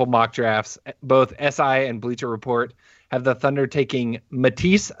mock drafts. Both SI and Bleacher Report have the Thunder taking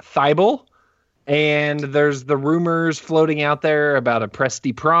Matisse Thybulle, and there's the rumors floating out there about a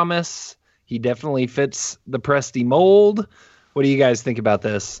Presti promise. He definitely fits the Presti mold. What do you guys think about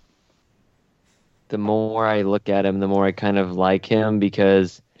this? The more I look at him, the more I kind of like him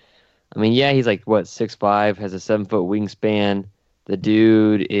because, I mean, yeah, he's like, 6'5", has a 7-foot wingspan. The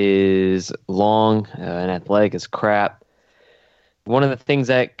dude is long and athletic as crap. One of the things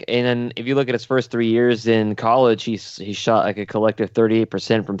and then if you look at his first 3 years in college, he shot like a collective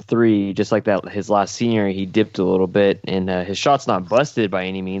 38% from three. Just like that, his last senior, he dipped a little bit, and his shot's not busted by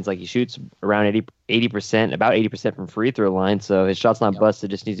any means. Like he shoots around 80%, about 80% from free throw line. So his shot's not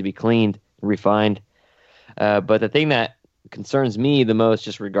busted, just needs to be cleaned, refined. But the thing that concerns me the most,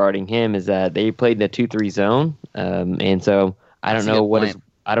 just regarding him, is that they played in a 2-3 zone, and so I don't know what his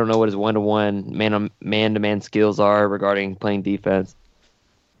 1-to-1 man-to-man skills are regarding playing defense.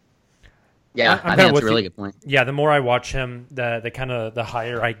 Yeah, I think that's a really good point. Yeah, the more I watch him, the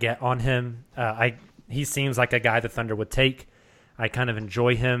higher I get on him. He seems like a guy the Thunder would take. I kind of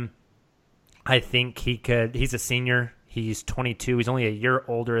enjoy him. I think he could. He's a senior. He's 22. He's only a year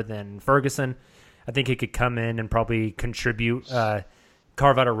older than Ferguson. I think he could come in and probably contribute,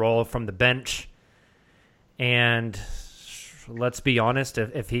 carve out a role from the bench. And let's be honest,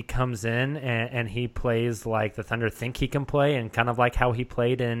 if he comes in and he plays like the Thunder think he can play and kind of like how he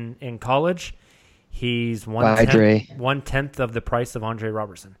played in college, he's 1/10 of the price of Andre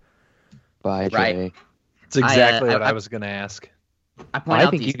Robertson. Bye, Dre. Right. It's exactly what I was going to ask. I point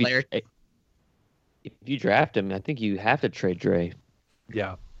out these players. If you draft him, I think you have to trade Dre.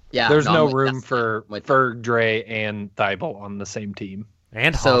 Yeah. Yeah. There's no I'm room for Dre and Thibault on the same team.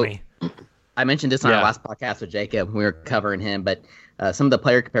 And So- Hami. I mentioned this on our last podcast with Jacob. We were covering him, but some of the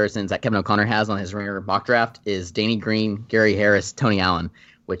player comparisons that Kevin O'Connor has on his Ringer mock draft is Danny Green, Gary Harris, Tony Allen,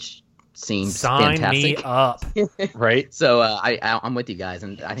 which seems Sign fantastic. me up. Right? So I'm with you guys,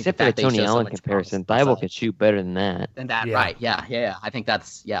 and I think Except the for the fact that he Tony shows so Allen much comparison, promise Thibault upside- can shoot better than that. than that, Yeah. right? Yeah. I think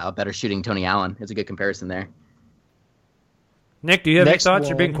that's a better shooting Tony Allen. It's a good comparison there. Nick, do you have Next any thoughts?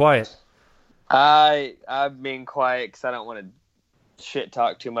 You're being one. quiet. I'm being quiet because I don't want to shit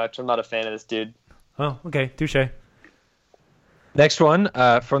talk too much. I'm not a fan of this dude. Oh, okay. Touche. Next one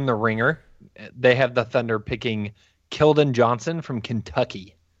from the Ringer. They have the Thunder picking Keldon Johnson from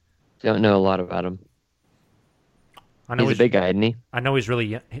Kentucky. Don't know a lot about him. I know He's a big guy, isn't he? I know he's really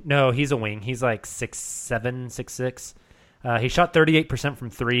young. No, he's a wing. He's like 6'7", 6'6". He shot 38% from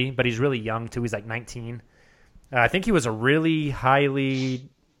three, but he's really young too. He's like 19. I think he was a really highly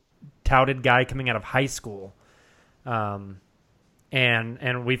touted guy coming out of high school. And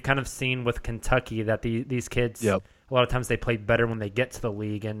we've kind of seen with Kentucky that these kids, a lot of times they play better when they get to the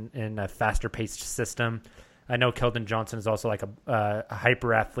league in a faster paced system. I know Keldon Johnson is also like a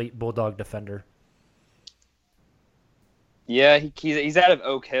hyper athlete bulldog defender. Yeah, he's out of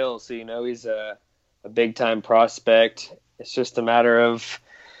Oak Hill, so he's a big time prospect. It's just a matter of,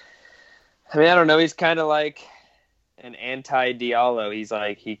 I don't know. He's kind of like an anti-Diallo. He's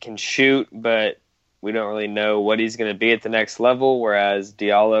like, he can shoot, but we don't really know what he's going to be at the next level. Whereas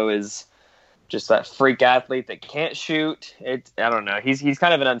Diallo is just that freak athlete that can't shoot. I don't know. He's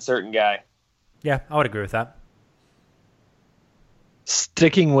kind of an uncertain guy. Yeah, I would agree with that.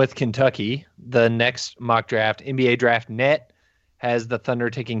 Sticking with Kentucky, the next mock draft, NBA Draft Net, has the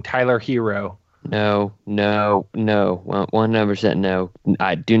Thunder taking Tyler Hero. No. 100% no.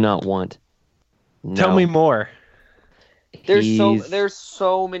 I do not want. No. Tell me more. There's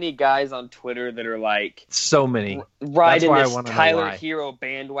so many guys on Twitter that are like so many riding this Tyler Hero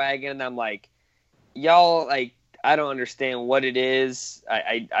bandwagon, and I'm like, y'all, like, I don't understand what it is.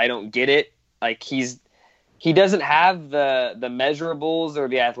 I don't get it. Like, he doesn't have the measurables or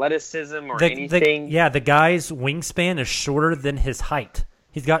the athleticism or anything. The guy's wingspan is shorter than his height.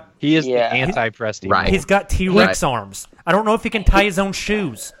 He is the anti-Presti. Right. He's got T-Rex arms. I don't know if he can tie his own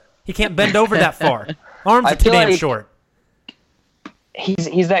shoes. He can't bend over that far. Arms are too damn short.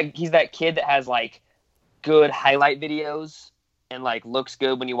 He's that kid that has like good highlight videos and like looks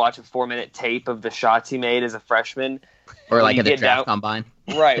good when you watch a 4-minute tape of the shots he made as a freshman, or like at the draft combine.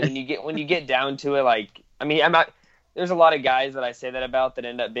 Right, when you get down to it, like, there's a lot of guys that I say that about that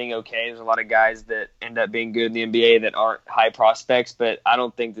end up being okay. There's a lot of guys that end up being good in the NBA that aren't high prospects, but I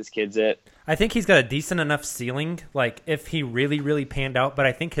don't think this kid's it. I think he's got a decent enough ceiling, like if he really, really panned out, but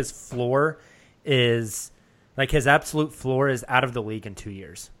I think his floor is, like, his absolute floor is out of the league in 2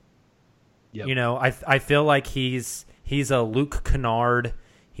 years. Yep. I feel like he's a Luke Kennard.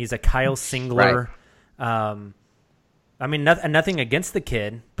 He's a Kyle Singler. Right. Nothing against the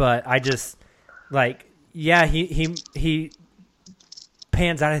kid, but I just, like, yeah, he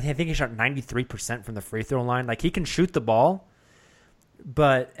pans out. I think he shot 93% from the free throw line. Like, he can shoot the ball,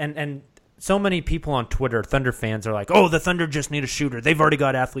 but and so many people on Twitter, Thunder fans, are like, "Oh, the Thunder just need a shooter. They've already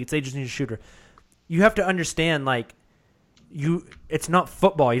got athletes. They just need a shooter." You have to understand, like, it's not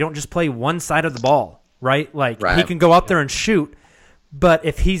football. You don't just play one side of the ball, right? Like, he can go out there and shoot, but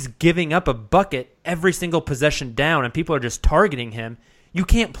if he's giving up a bucket every single possession down and people are just targeting him, you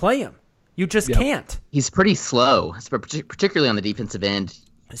can't play him. You just can't. He's pretty slow, particularly on the defensive end.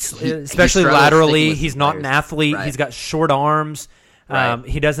 Especially laterally. He's not an athlete. Right. He's got short arms. Right.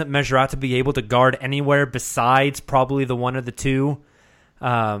 He doesn't measure out to be able to guard anywhere besides probably the one of the two.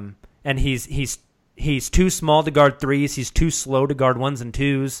 And he's too small to guard threes. He's too slow to guard ones and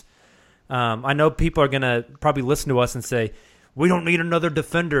twos. I know people are going to probably listen to us and say, we don't need another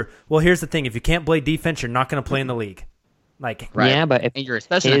defender. Well, here's the thing. If you can't play defense, you're not going to play in the league. Like, Yeah, but if and you're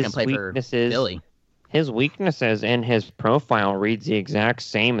especially not going to play for Billy. His weaknesses and his profile reads the exact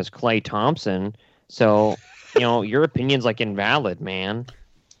same as Klay Thompson. So, your opinion's like invalid, man.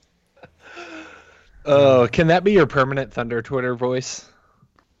 Oh, can that be your permanent Thunder Twitter voice?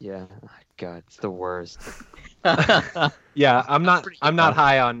 Yeah. God, it's the worst. Yeah, I'm not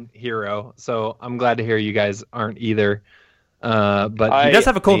high on Hero, so I'm glad to hear you guys aren't either. But he does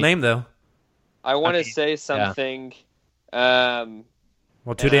have a cool name though. I want to say something. Well,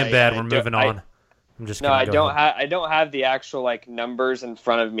 too damn bad. We're moving on. I'm just I don't have the actual like numbers in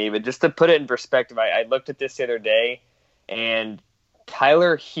front of me, but just to put it in perspective, I looked at this the other day, and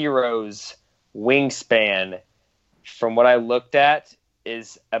Tyler Hero's wingspan, from what I looked at,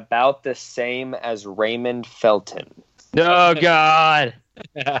 is about the same as Raymond Felton. Oh God,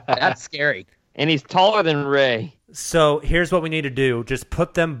 That's scary. and he's taller than Ray. So here's what we need to do: just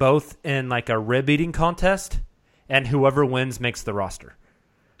put them both in like a rib eating contest, and whoever wins makes the roster.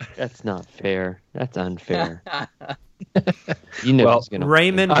 That's not fair. That's unfair. You know who's gonna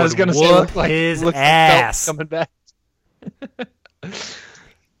Raymond I was would gonna say, whoop his ass. Coming back.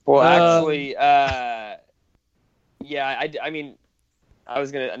 Well, actually, yeah, I mean, I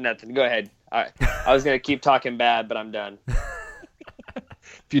was gonna nothing. Go ahead. I was gonna keep talking bad, but I'm done.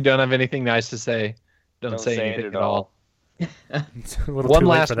 If you don't have anything nice to say, don't say anything it at all. One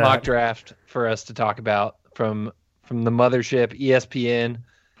last mock draft for us to talk about from the mothership ESPN.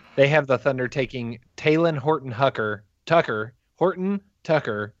 They have the Thunder taking Talon Horton-Tucker.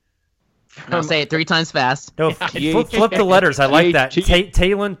 Now say it 3 times fast. No, flip the letters. I like that.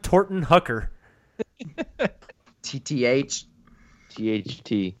 Talon Horton-Tucker. TTH.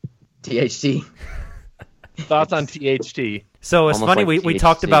 THT. THT. Thoughts on THT? So it's Almost funny, like we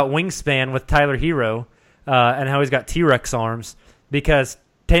talked THC. about wingspan with Tyler Hero and how he's got T-Rex arms because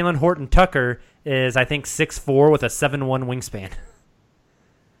Talon Horton-Tucker is, I think, 6'4" with a 7'1" wingspan.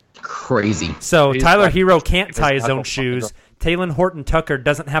 Crazy. So He's Tyler like- Hero can't tie his knuckle own shoes. Talon Horton-Tucker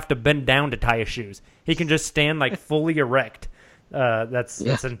doesn't have to bend down to tie his shoes. He can just stand like fully erect. That's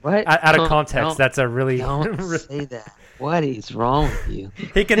What? out of Don't- context. don't- That's a really Don't say that. What is wrong with you?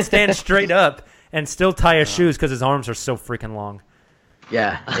 he can stand straight up and still tie his shoes because his arms are so freaking long.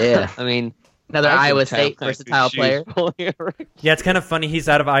 Yeah. Yeah. I mean, Another I can Iowa tell State my versatile shoes player. fully erect. Yeah, it's kind of funny. He's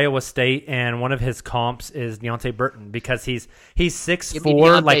out of Iowa State, and one of his comps is Deontay Burton because he's Give me 6'4",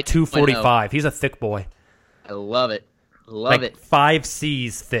 Deontay like 2.0. 245. He's a thick boy, I love it. Love like it. 5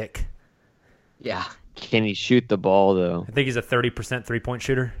 C's thick. Yeah. Can he shoot the ball though? I think he's a 30% 3-point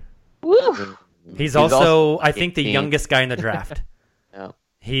shooter. Woo. He's also, also I think, the 18. youngest guy in the draft. No.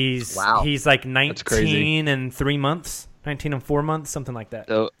 He's Wow. he's like crazy. 19 and 3 months, 19 and 4 months, something like that.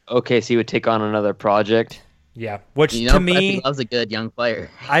 So OKC would take on another project. Yeah, which You know, to Preppy me, loves a good young player.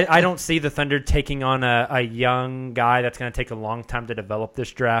 I don't see the Thunder taking on a young guy that's going to take a long time to develop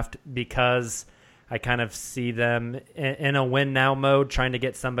this draft because I kind of see them in a win now mode, trying to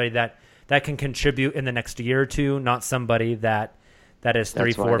get somebody that can contribute in the next year or two, not somebody that is 3,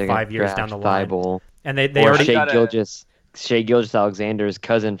 That's why 4, they're 5 gonna years down the line. Thibault. And they Or already Shea Gilgeous-Alexander's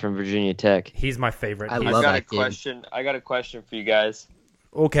cousin from Virginia Tech. he's my favorite. I He's- love I that kid. got a question for you guys.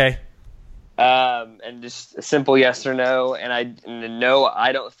 Okay. And just a simple yes or no. And no,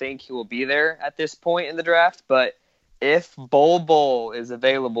 I don't think he will be there at this point in the draft. But if Bol is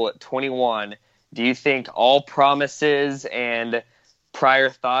available at 21, do you think all promises and prior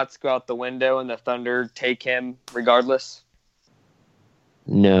thoughts go out the window and the Thunder take him regardless?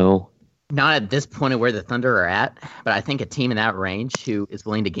 No. Not at this point of where the Thunder are at, but I think a team in that range who is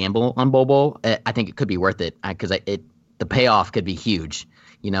willing to gamble on Bobo, I think it could be worth it because the payoff could be huge.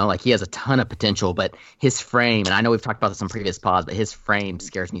 You know, like he has a ton of potential, but his frame, and I know we've talked about this on previous pods, but his frame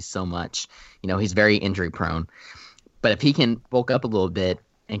scares me so much. You know, he's very injury prone. But if he can bulk up a little bit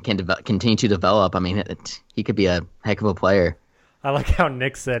and can continue to develop, I mean, he could be a heck of a player. I like how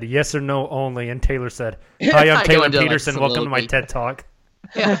Nick said yes or no only, and Taylor said, "Hi, I'm Taylor into, like, Peterson. Welcome to my soliloquy. TED Talk."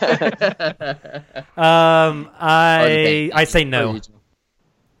 I say no.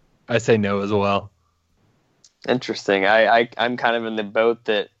 I say no as well. Interesting. I'm kind of in the boat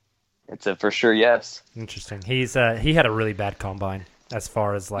that it's a for sure yes. Interesting. He had a really bad combine as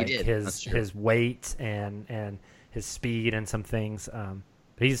far as like did. That's true. his weight and his speed and some things.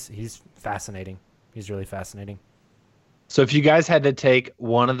 He's fascinating. He's really fascinating. So if you guys had to take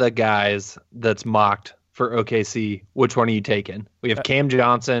one of the guys that's mocked for OKC, which one are you taking? We have Cam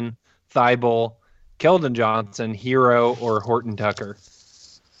Johnson, Thibault, Keldon Johnson, Hero, or Horton-Tucker.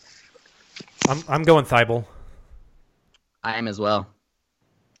 I'm going Thibault. I am as well.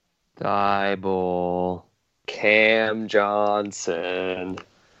 Thibault. Cam Johnson.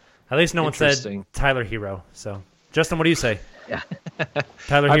 At least no one said Interesting. Tyler Hero. So Justin, what do you say? Yeah.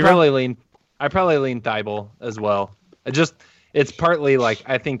 Tyler I Hero. probably lean Thibault as well. It's partly like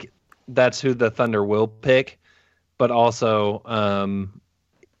I think that's who the Thunder will pick, but also,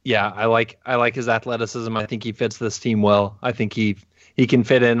 I like his athleticism. I think he fits this team well. I think he he can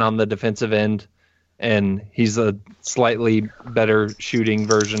fit in on the defensive end, and he's a slightly better shooting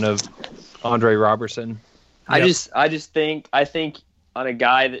version of Andre Robertson. I think on a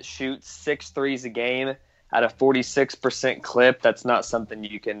guy that shoots 6 threes a game at a 46% clip, that's not something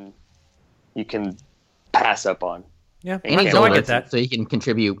you can pass up on. Yeah, And he's I older, get that. so he can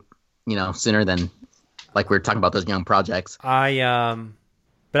contribute, sooner than like we were talking about those young projects.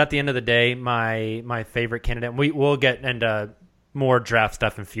 But at the end of the day, my favorite candidate. We'll get into more draft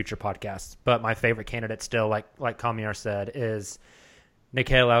stuff in future podcasts. But my favorite candidate still, like Kamiar said, is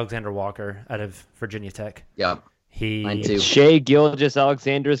Nickeil Alexander-Walker out of Virginia Tech. Yeah. Mine too. It's Shea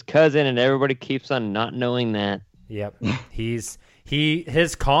Gilgeous-Alexander's cousin, and everybody keeps on not knowing that. Yep. His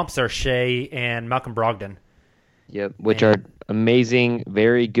comps are Shea and Malcolm Brogdon. Yep, which are amazing,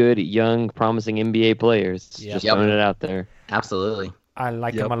 very good, young, promising NBA players. Just throwing it out there. Absolutely. I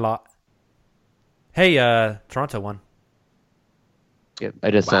like him a lot. Hey, Toronto won. Yep,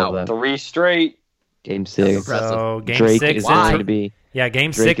 I just saw that. 3 straight. Game 6. So game Drake 6 is going to be. Yeah,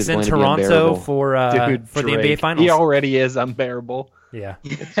 game Drake 6 is in going to be Toronto unbearable. for the NBA Finals. He already is unbearable. Yeah.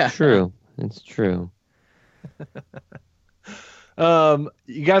 It's true. It's true.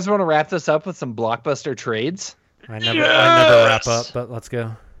 You guys want to wrap this up with some blockbuster trades? I never wrap up, but let's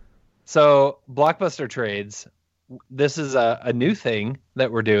go. So, blockbuster trades. This is a new thing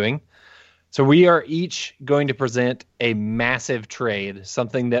that we're doing. So we are each going to present a massive trade,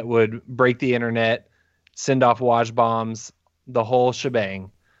 something that would break the internet, send off watch bombs, the whole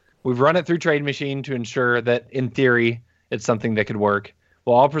shebang. We've run it through Trade Machine to ensure that, in theory, it's something that could work.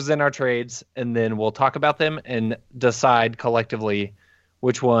 We'll all present our trades, and then we'll talk about them and decide collectively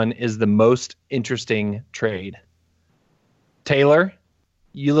which one is the most interesting trade. Taylor,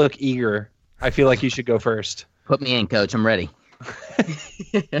 you look eager. I feel like you should go first. Put me in, coach. I'm ready.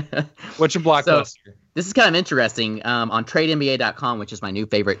 What's your blockbuster? So, this is kind of interesting. On TradeNBA.com, which is my new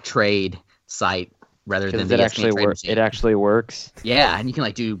favorite trade site, rather than the ESPN Trade Machine. It actually works. Yeah, and you can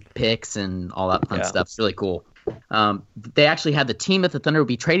do picks and all that fun stuff. It's really cool. They actually had the team that the Thunder would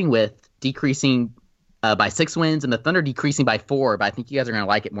be trading with decreasing by 6 wins, and the Thunder decreasing by 4. But I think you guys are going to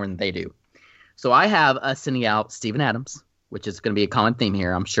like it more than they do. So I have us sending out Steven Adams, which is going to be a common theme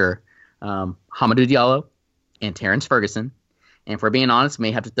here, I'm sure. Hamidou Diallo and Terrence Ferguson. And if we're being honest, we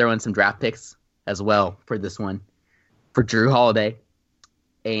may have to throw in some draft picks as well for this one. For Drew Holiday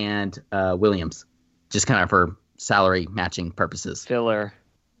and Williams. Just kind of for salary matching purposes. Filler.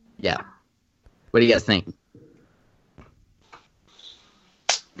 Yeah. What do you guys think?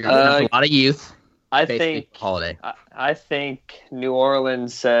 You're a lot of youth. I think Holiday. I think New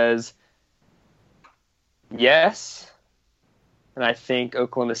Orleans says yes, and I think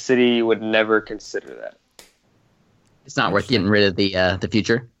Oklahoma City would never consider that. It's not worth getting rid of the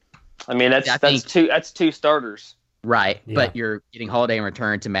future. I mean, that's 2 starters. Right, Yeah. but you're getting Holiday in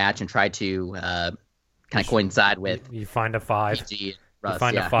return to match and try to kind of coincide with. You find a 5. PG, You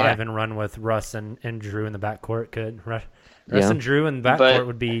find a 5 and run with Russ and Drew in the backcourt. Could Russ and Drew in the backcourt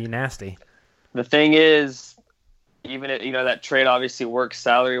would be nasty. The thing is, even if, that trade obviously works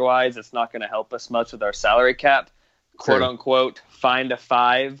salary wise, it's not going to help us much with our salary cap. Quote unquote, find a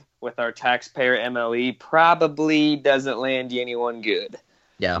 5 with our taxpayer MLE probably doesn't land you anyone good.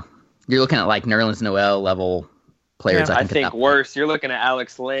 Yeah, you're looking at Nerlens Noel level players. I think worse. You're looking at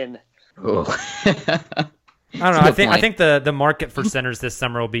Alex Lynn. Oh. I don't know. I think the market for centers this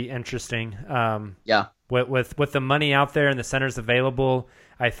summer will be interesting. Yeah. With the money out there and the centers available,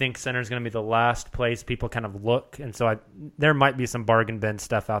 I think center is going to be the last place people kind of look, and so there might be some bargain bin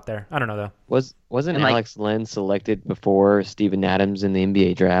stuff out there. I don't know though. Wasn't Alex Len selected before Steven Adams in the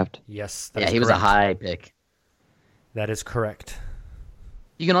NBA draft? Yes. He was a high pick. That is correct.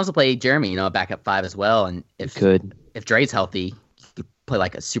 You can also play Jeremy, a backup 5 as well, and if Dre's healthy, you could play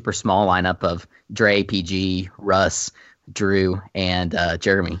a super small lineup of Dre, PG, Russ, Drew, and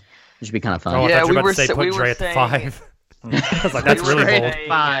Jeremy. Which would be kind of fun. Oh, I thought you were about to say put Dre at the 5. I was like, that's really bold.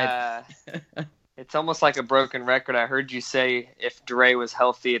 5. It's almost like a broken record. I heard you say if Dre was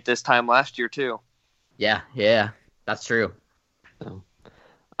healthy at this time last year too. Yeah, that's true.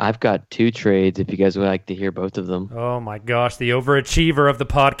 I've got 2 trades if you guys would like to hear both of them. Oh my gosh, the overachiever of the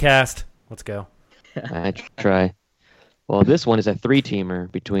podcast. Let's go. I try. Well, this one is a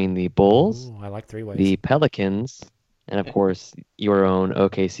 3-teamer between the Bulls, Ooh, I like 3 ways. the Pelicans, and of course your own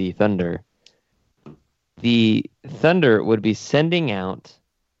OKC Thunder. The Thunder would be sending out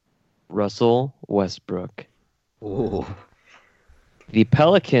Russell Westbrook. Ooh. The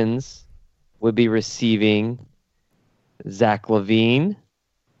Pelicans would be receiving Zach LaVine,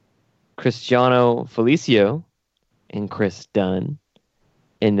 Cristiano Felicio, and Chris Dunn.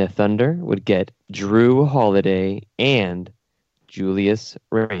 And the Thunder would get Drew Holiday and Julius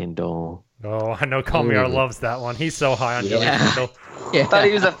Randle. Oh, I know Calmier loves that one. He's so high on Julius Randle. I thought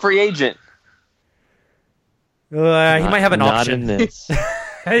he was a free agent. He might have an option. Not in this.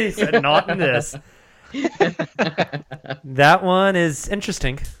 He said not in this. That one is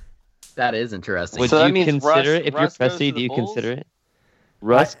interesting. That is interesting. Would So that you means consider it? If you're Russ goes Presti, to do the you Bulls? consider it?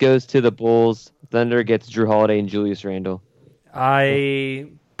 Russ goes to the Bulls. Thunder gets Drew Holiday and Julius Randle.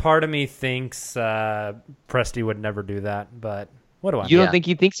 Part of me thinks Presti would never do that, but what do I know? You don't think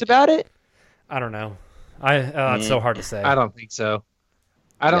he thinks about it? I don't know. It's so hard to say. I don't think so.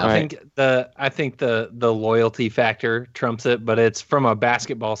 I don't think I think the loyalty factor trumps it, but it's from a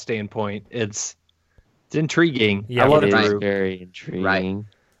basketball standpoint. It's intriguing. Yeah, I love It is Drew. very intriguing. Right.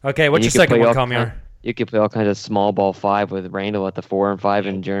 Okay, what's And your you could second play one, all Calmier? You could play all kinds of small ball 5 with Randall at the 4 and 5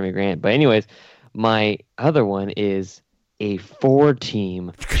 and Jeremy Grant. But anyways, my other one is a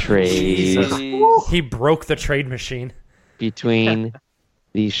 4-team trade He broke the trade machine. between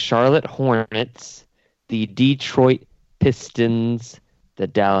the Charlotte Hornets, the Detroit Pistons, the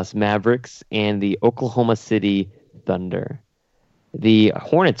Dallas Mavericks, and the Oklahoma City Thunder. The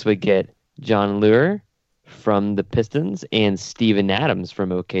Hornets would get John Lure from the Pistons and Steven Adams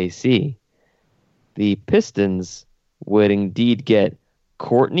from OKC. The Pistons would indeed get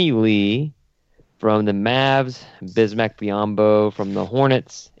Courtney Lee from the Mavs, Bismack Biyombo from the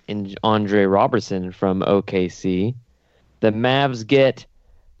Hornets, and Andre Robertson from OKC. The Mavs get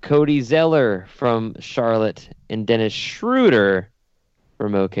Cody Zeller from Charlotte and Dennis Schroeder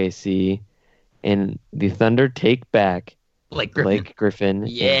from OKC. And the Thunder take back Blake Griffin. and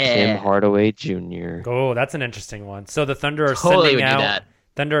Yeah. Tim Hardaway Jr. Oh, that's an interesting one. So the Thunder are Totally sending would do out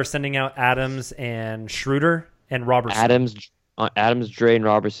that. sending out Adams and Schroeder and Robertson. Adams, Dre, and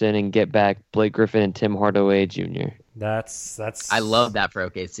Robertson, and get back Blake Griffin and Tim Hardaway Jr. That's. I love that for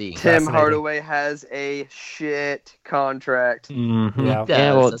OKC. Tim Hardaway has a shit contract. Mm-hmm. Yeah.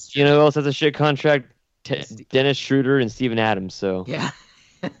 Yeah, well, you know who else has a shit contract? Dennis Schroeder and Steven Adams. So Yeah.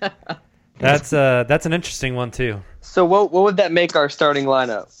 That's an interesting one too. So what would that make our starting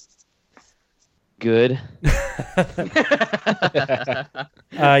lineup? good.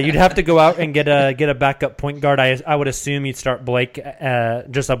 You'd have to go out and get a backup point guard. I would assume you'd start Blake,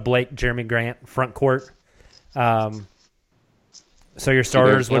 just a Blake Jeremy Grant front court. So your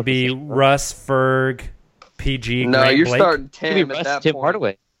starters would be Russ, Ferg, PG. No, Grant, you're Blake. starting Tim at that Tim point.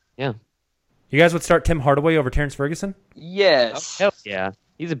 Hardaway. Yeah. You guys would start Tim Hardaway over Terrence Ferguson? Yes. Hell yeah.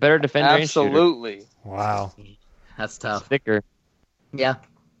 He's a better defender and shooter. Absolutely. Wow. That's tough. Thicker. Yeah.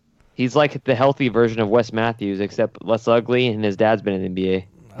 He's like the healthy version of Wes Matthews, except less ugly, and his dad's been in the NBA.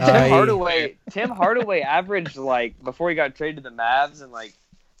 Tim Hardaway averaged, like, before he got traded to the Mavs and, like,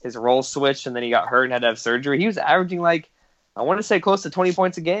 his role switched and then he got hurt and had to have surgery, he was averaging, like, I want to say close to 20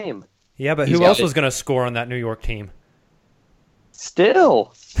 points a game. Yeah, but who else was going to score on that New York team?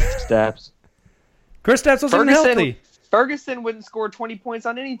 Still. Stapps. Kristaps wasn't even healthy. Ferguson wouldn't score 20 points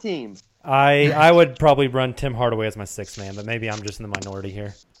on any team. I would probably run Tim Hardaway as my sixth man, but maybe I'm just in the minority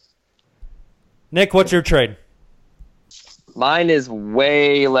here. Nick, what's your trade? Mine is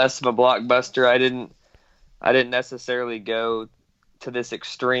way less of a blockbuster. I didn't necessarily go to this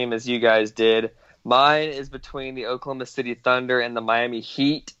extreme as you guys did. Mine is between the Oklahoma City Thunder and the Miami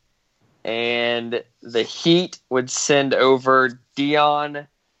Heat. And the Heat would send over Dion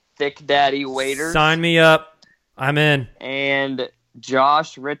Thick Daddy Waiters. Sign me up. I'm in. And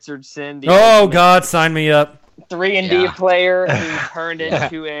Josh Richardson. Oh, God, sign me up. 3-and-D player who turned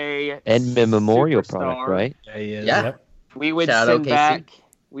into a Edmund Memorial superstar. product, right? Yeah, he is. Yeah. Yep. We would Shout out send OKC. back.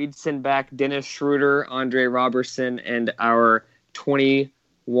 We'd send back Dennis Schroeder, Andre Robertson, and our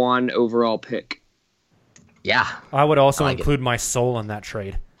 21 overall pick. Yeah. I would also I like include my soul in that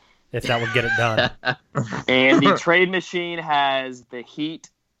trade, if that would get it done. And the trade machine has the Heat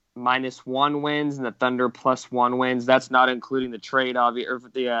 -1 wins and the Thunder +1 wins. That's not including the trade,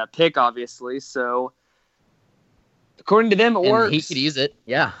 the pick, obviously. So, according to them, it And works. he could use it.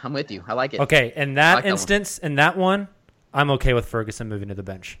 Yeah, I'm with you. I like it. Okay, in I that like that one. instance, in that one, I'm okay with Ferguson moving to the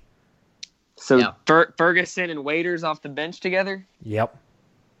bench. So Yeah. Ferguson and Waiters off the bench together. Yep.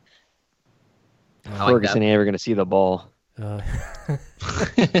 I like Ferguson that. ain't ever going to see the ball.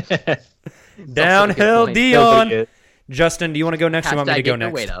 Downhill point. Dion. Justin, do you want to go next or you want me to Hashtag go get your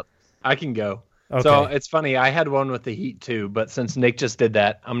next? weight up. I can go. Okay. So it's funny. I had one with the Heat too, but since Nick just did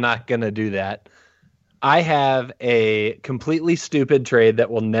that, I'm not going to do that. I have a completely stupid trade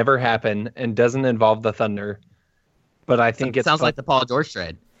that will never happen and doesn't involve the Thunder. But I think it Sounds like the Paul George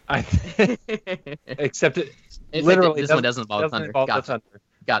trade. except it Except literally this one doesn't involve the Thunder. involve the Gotcha. Thunder.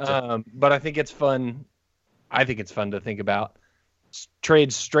 Gotcha. But I think it's fun. I think it's fun to think about.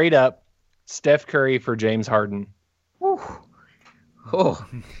 Trade straight up Steph Curry for James Harden. Oh,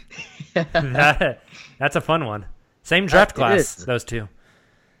 that's a fun one. Same draft class, is. those two.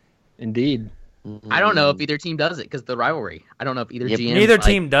 Indeed. I don't know if either team does it because the rivalry. I don't know if either GM. Neither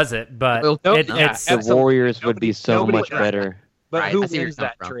team does it, but it's the Warriors would be so much better. But Right, who I see where wins you're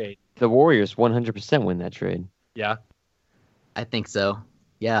that coming from. trade? The Warriors 100% win that trade. Yeah. I think so.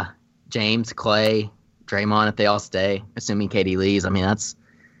 Yeah, James, Clay, Draymond, if they all stay, assuming KD leaves. I mean, that's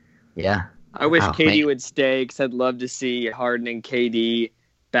I wish Oh, KD man. would stay because I'd love to see Harden and KD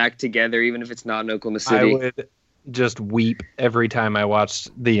back together, even if it's not in Oklahoma I City. would just weep every time I watched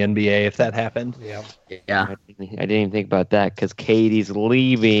the NBA if that happened. Yeah. Yeah. I didn't even think about that because Katie's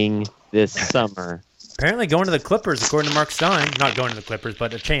leaving this summer. Apparently going to the Clippers, according to Mark Stein. Not going to the Clippers,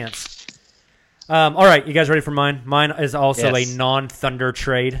 but a chance. All right, you guys ready for mine? Mine is also Yes. a non-Thunder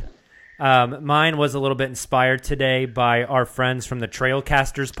trade. Mine was a little bit inspired today by our friends from the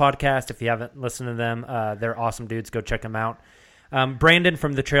Trailcasters podcast. If you haven't listened to them, they're awesome dudes. Go check them out. Brandon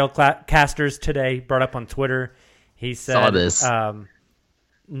from the Trailcasters today brought up on Twitter. He said, Saw this.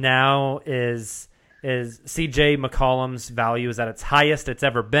 now is CJ McCollum's value is at its highest it's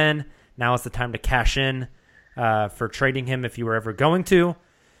ever been. Now is the time to cash in for trading him if you were ever going to.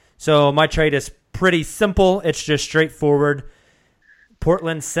 So my trade is pretty simple. It's just straightforward.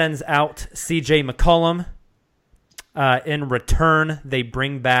 Portland sends out CJ McCollum. In return, they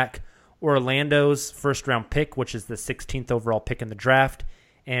bring back Orlando's first-round pick, which is the 16th overall pick in the draft,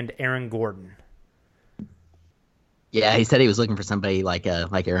 and Aaron Gordon. Yeah, he said he was looking for somebody like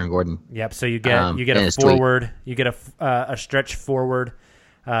Aaron Gordon. Yep. So you get in a his tweet. forward, you get a stretch forward,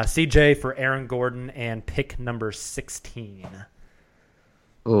 CJ for Aaron Gordon and pick number 16.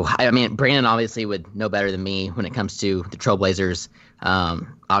 Oh, I mean, Brandon obviously would know better than me when it comes to the Trailblazers.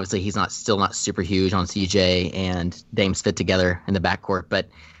 Obviously, he's still not super huge on CJ and Dame's fit together in the backcourt, but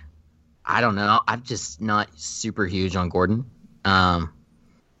I don't know. I'm just not super huge on Gordon. I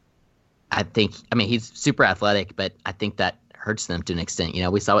mean, he's super athletic, but I think that hurts them to an extent. You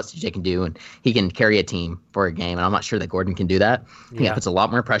know, we saw what CJ can do, and he can carry a team for a game, and I'm not sure that Gordon can do that. I think it puts a lot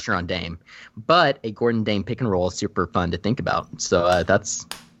more pressure on Dame. But a Gordon-Dame pick and roll is super fun to think about. So that's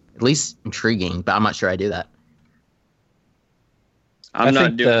at least intriguing, but I'm not sure I do that. I'm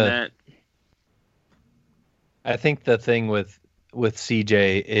not doing that. I think the thing with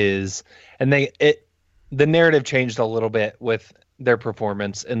CJ is, and the narrative changed a little bit with their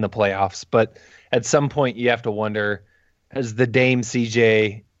performance in the playoffs, but at some point you have to wonder, has the Dame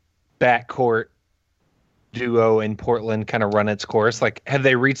CJ backcourt duo in Portland kind of run its course? Like, have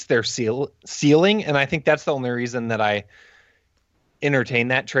they reached their ceiling? And I think that's the only reason that I entertain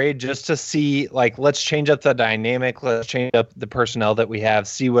that trade, just to see, like, let's change up the dynamic, let's change up the personnel that we have,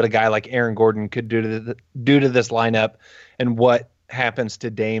 see what a guy like Aaron Gordon could do to this lineup, and what happens to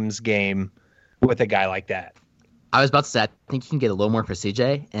Dame's game with a guy like that. I was about to say, I think you can get a little more for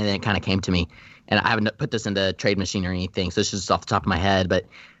CJ, and then it kind of came to me. And I haven't put this into trade machine or anything, so it's just off the top of my head. But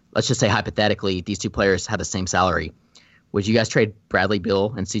let's just say hypothetically, these two players have the same salary. Would you guys trade Bradley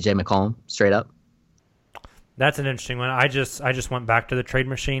Beal and CJ McCollum straight up? That's an interesting one. I just went back to the trade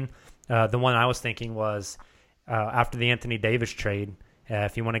machine. The one I was thinking was after the Anthony Davis trade,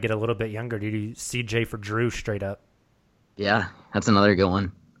 if you want to get a little bit younger, do you CJ for Drew straight up? Yeah, that's another good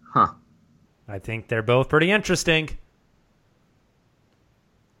one. Huh. I think they're both pretty interesting.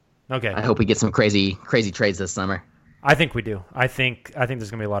 Okay. I hope we get some crazy trades this summer. I think we do. I think there's going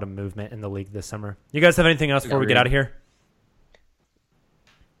to be a lot of movement in the league this summer. You guys have anything else before we get out of here?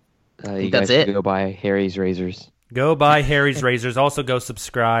 You guys should go buy Harry's Razors. Go buy Harry's Razors. Also go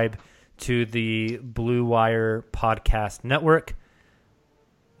subscribe to the Blue Wire Podcast Network.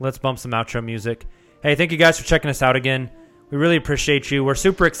 Let's bump some outro music. Hey, thank you guys for checking us out again. We really appreciate you. We're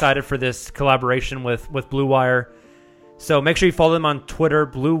super excited for this collaboration with Blue Wire. So make sure you follow them on Twitter,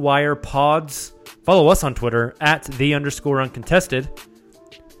 Blue Wire Pods. Follow us on Twitter @the_uncontested.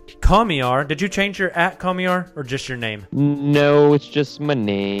 Kamiar, did you change your @Kamiar or just your name? No, it's just my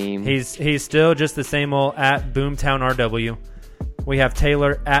name. He's still just the same old @BoomtownRW. We have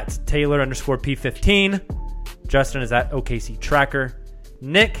Taylor @Taylor_P15. Justin is @OKC Tracker.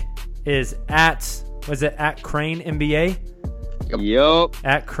 Nick is @Crane NBA. Yup.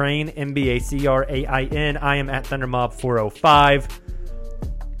 @Crane NBA CRAIN. I am @ThunderMob405.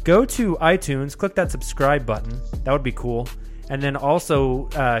 Go to iTunes, click that subscribe button. That would be cool. And then also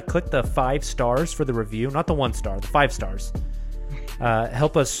click the 5 stars for the review. Not the 1 star, the 5 stars.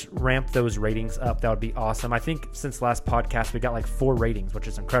 Help us ramp those ratings up. That would be awesome. I think since last podcast we got like 4 ratings, which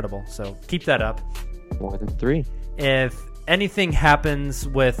is incredible. So keep that up. More than 3. If anything happens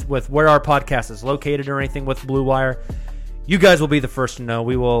with where our podcast is located or anything with Blue Wire, you guys will be the first to know.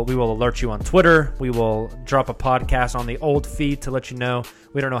 We will alert you on Twitter. We will drop a podcast on the old feed to let you know.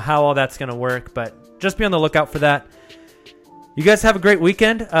 We don't know how all that's going to work, but just be on the lookout for that. You guys have a great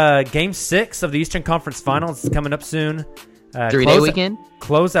weekend. Game 6 of the Eastern Conference Finals is coming up soon. 3-day weekend?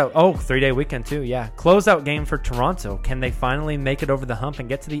 Closeout. Oh, 3-day weekend too, yeah. Closeout game for Toronto. Can they finally make it over the hump and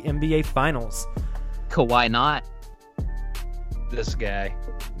get to the NBA Finals? Kawhi not. This guy.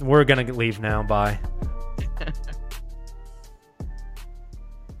 We're going to leave now. Bye.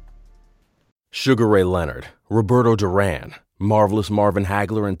 Sugar Ray Leonard, Roberto Duran, Marvelous Marvin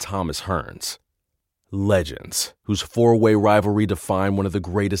Hagler, and Thomas Hearns. Legends, whose four-way rivalry defined one of the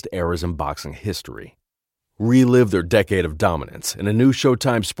greatest eras in boxing history. Relive their decade of dominance in a new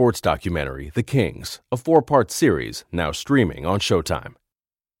Showtime sports documentary, The Kings, a 4-part series now streaming on Showtime.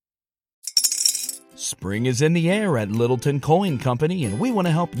 Spring is in the air at Littleton Coin Company, and we want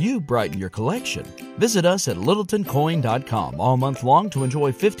to help you brighten your collection. Visit us at littletoncoin.com all month long to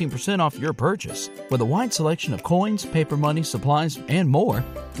enjoy 15% off your purchase. With a wide selection of coins, paper money, supplies, and more,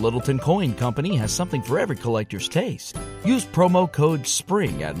 Littleton Coin Company has something for every collector's taste. Use promo code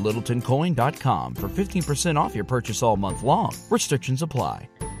SPRING at littletoncoin.com for 15% off your purchase all month long. Restrictions apply.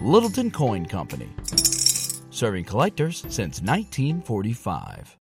 Littleton Coin Company. Serving collectors since 1945.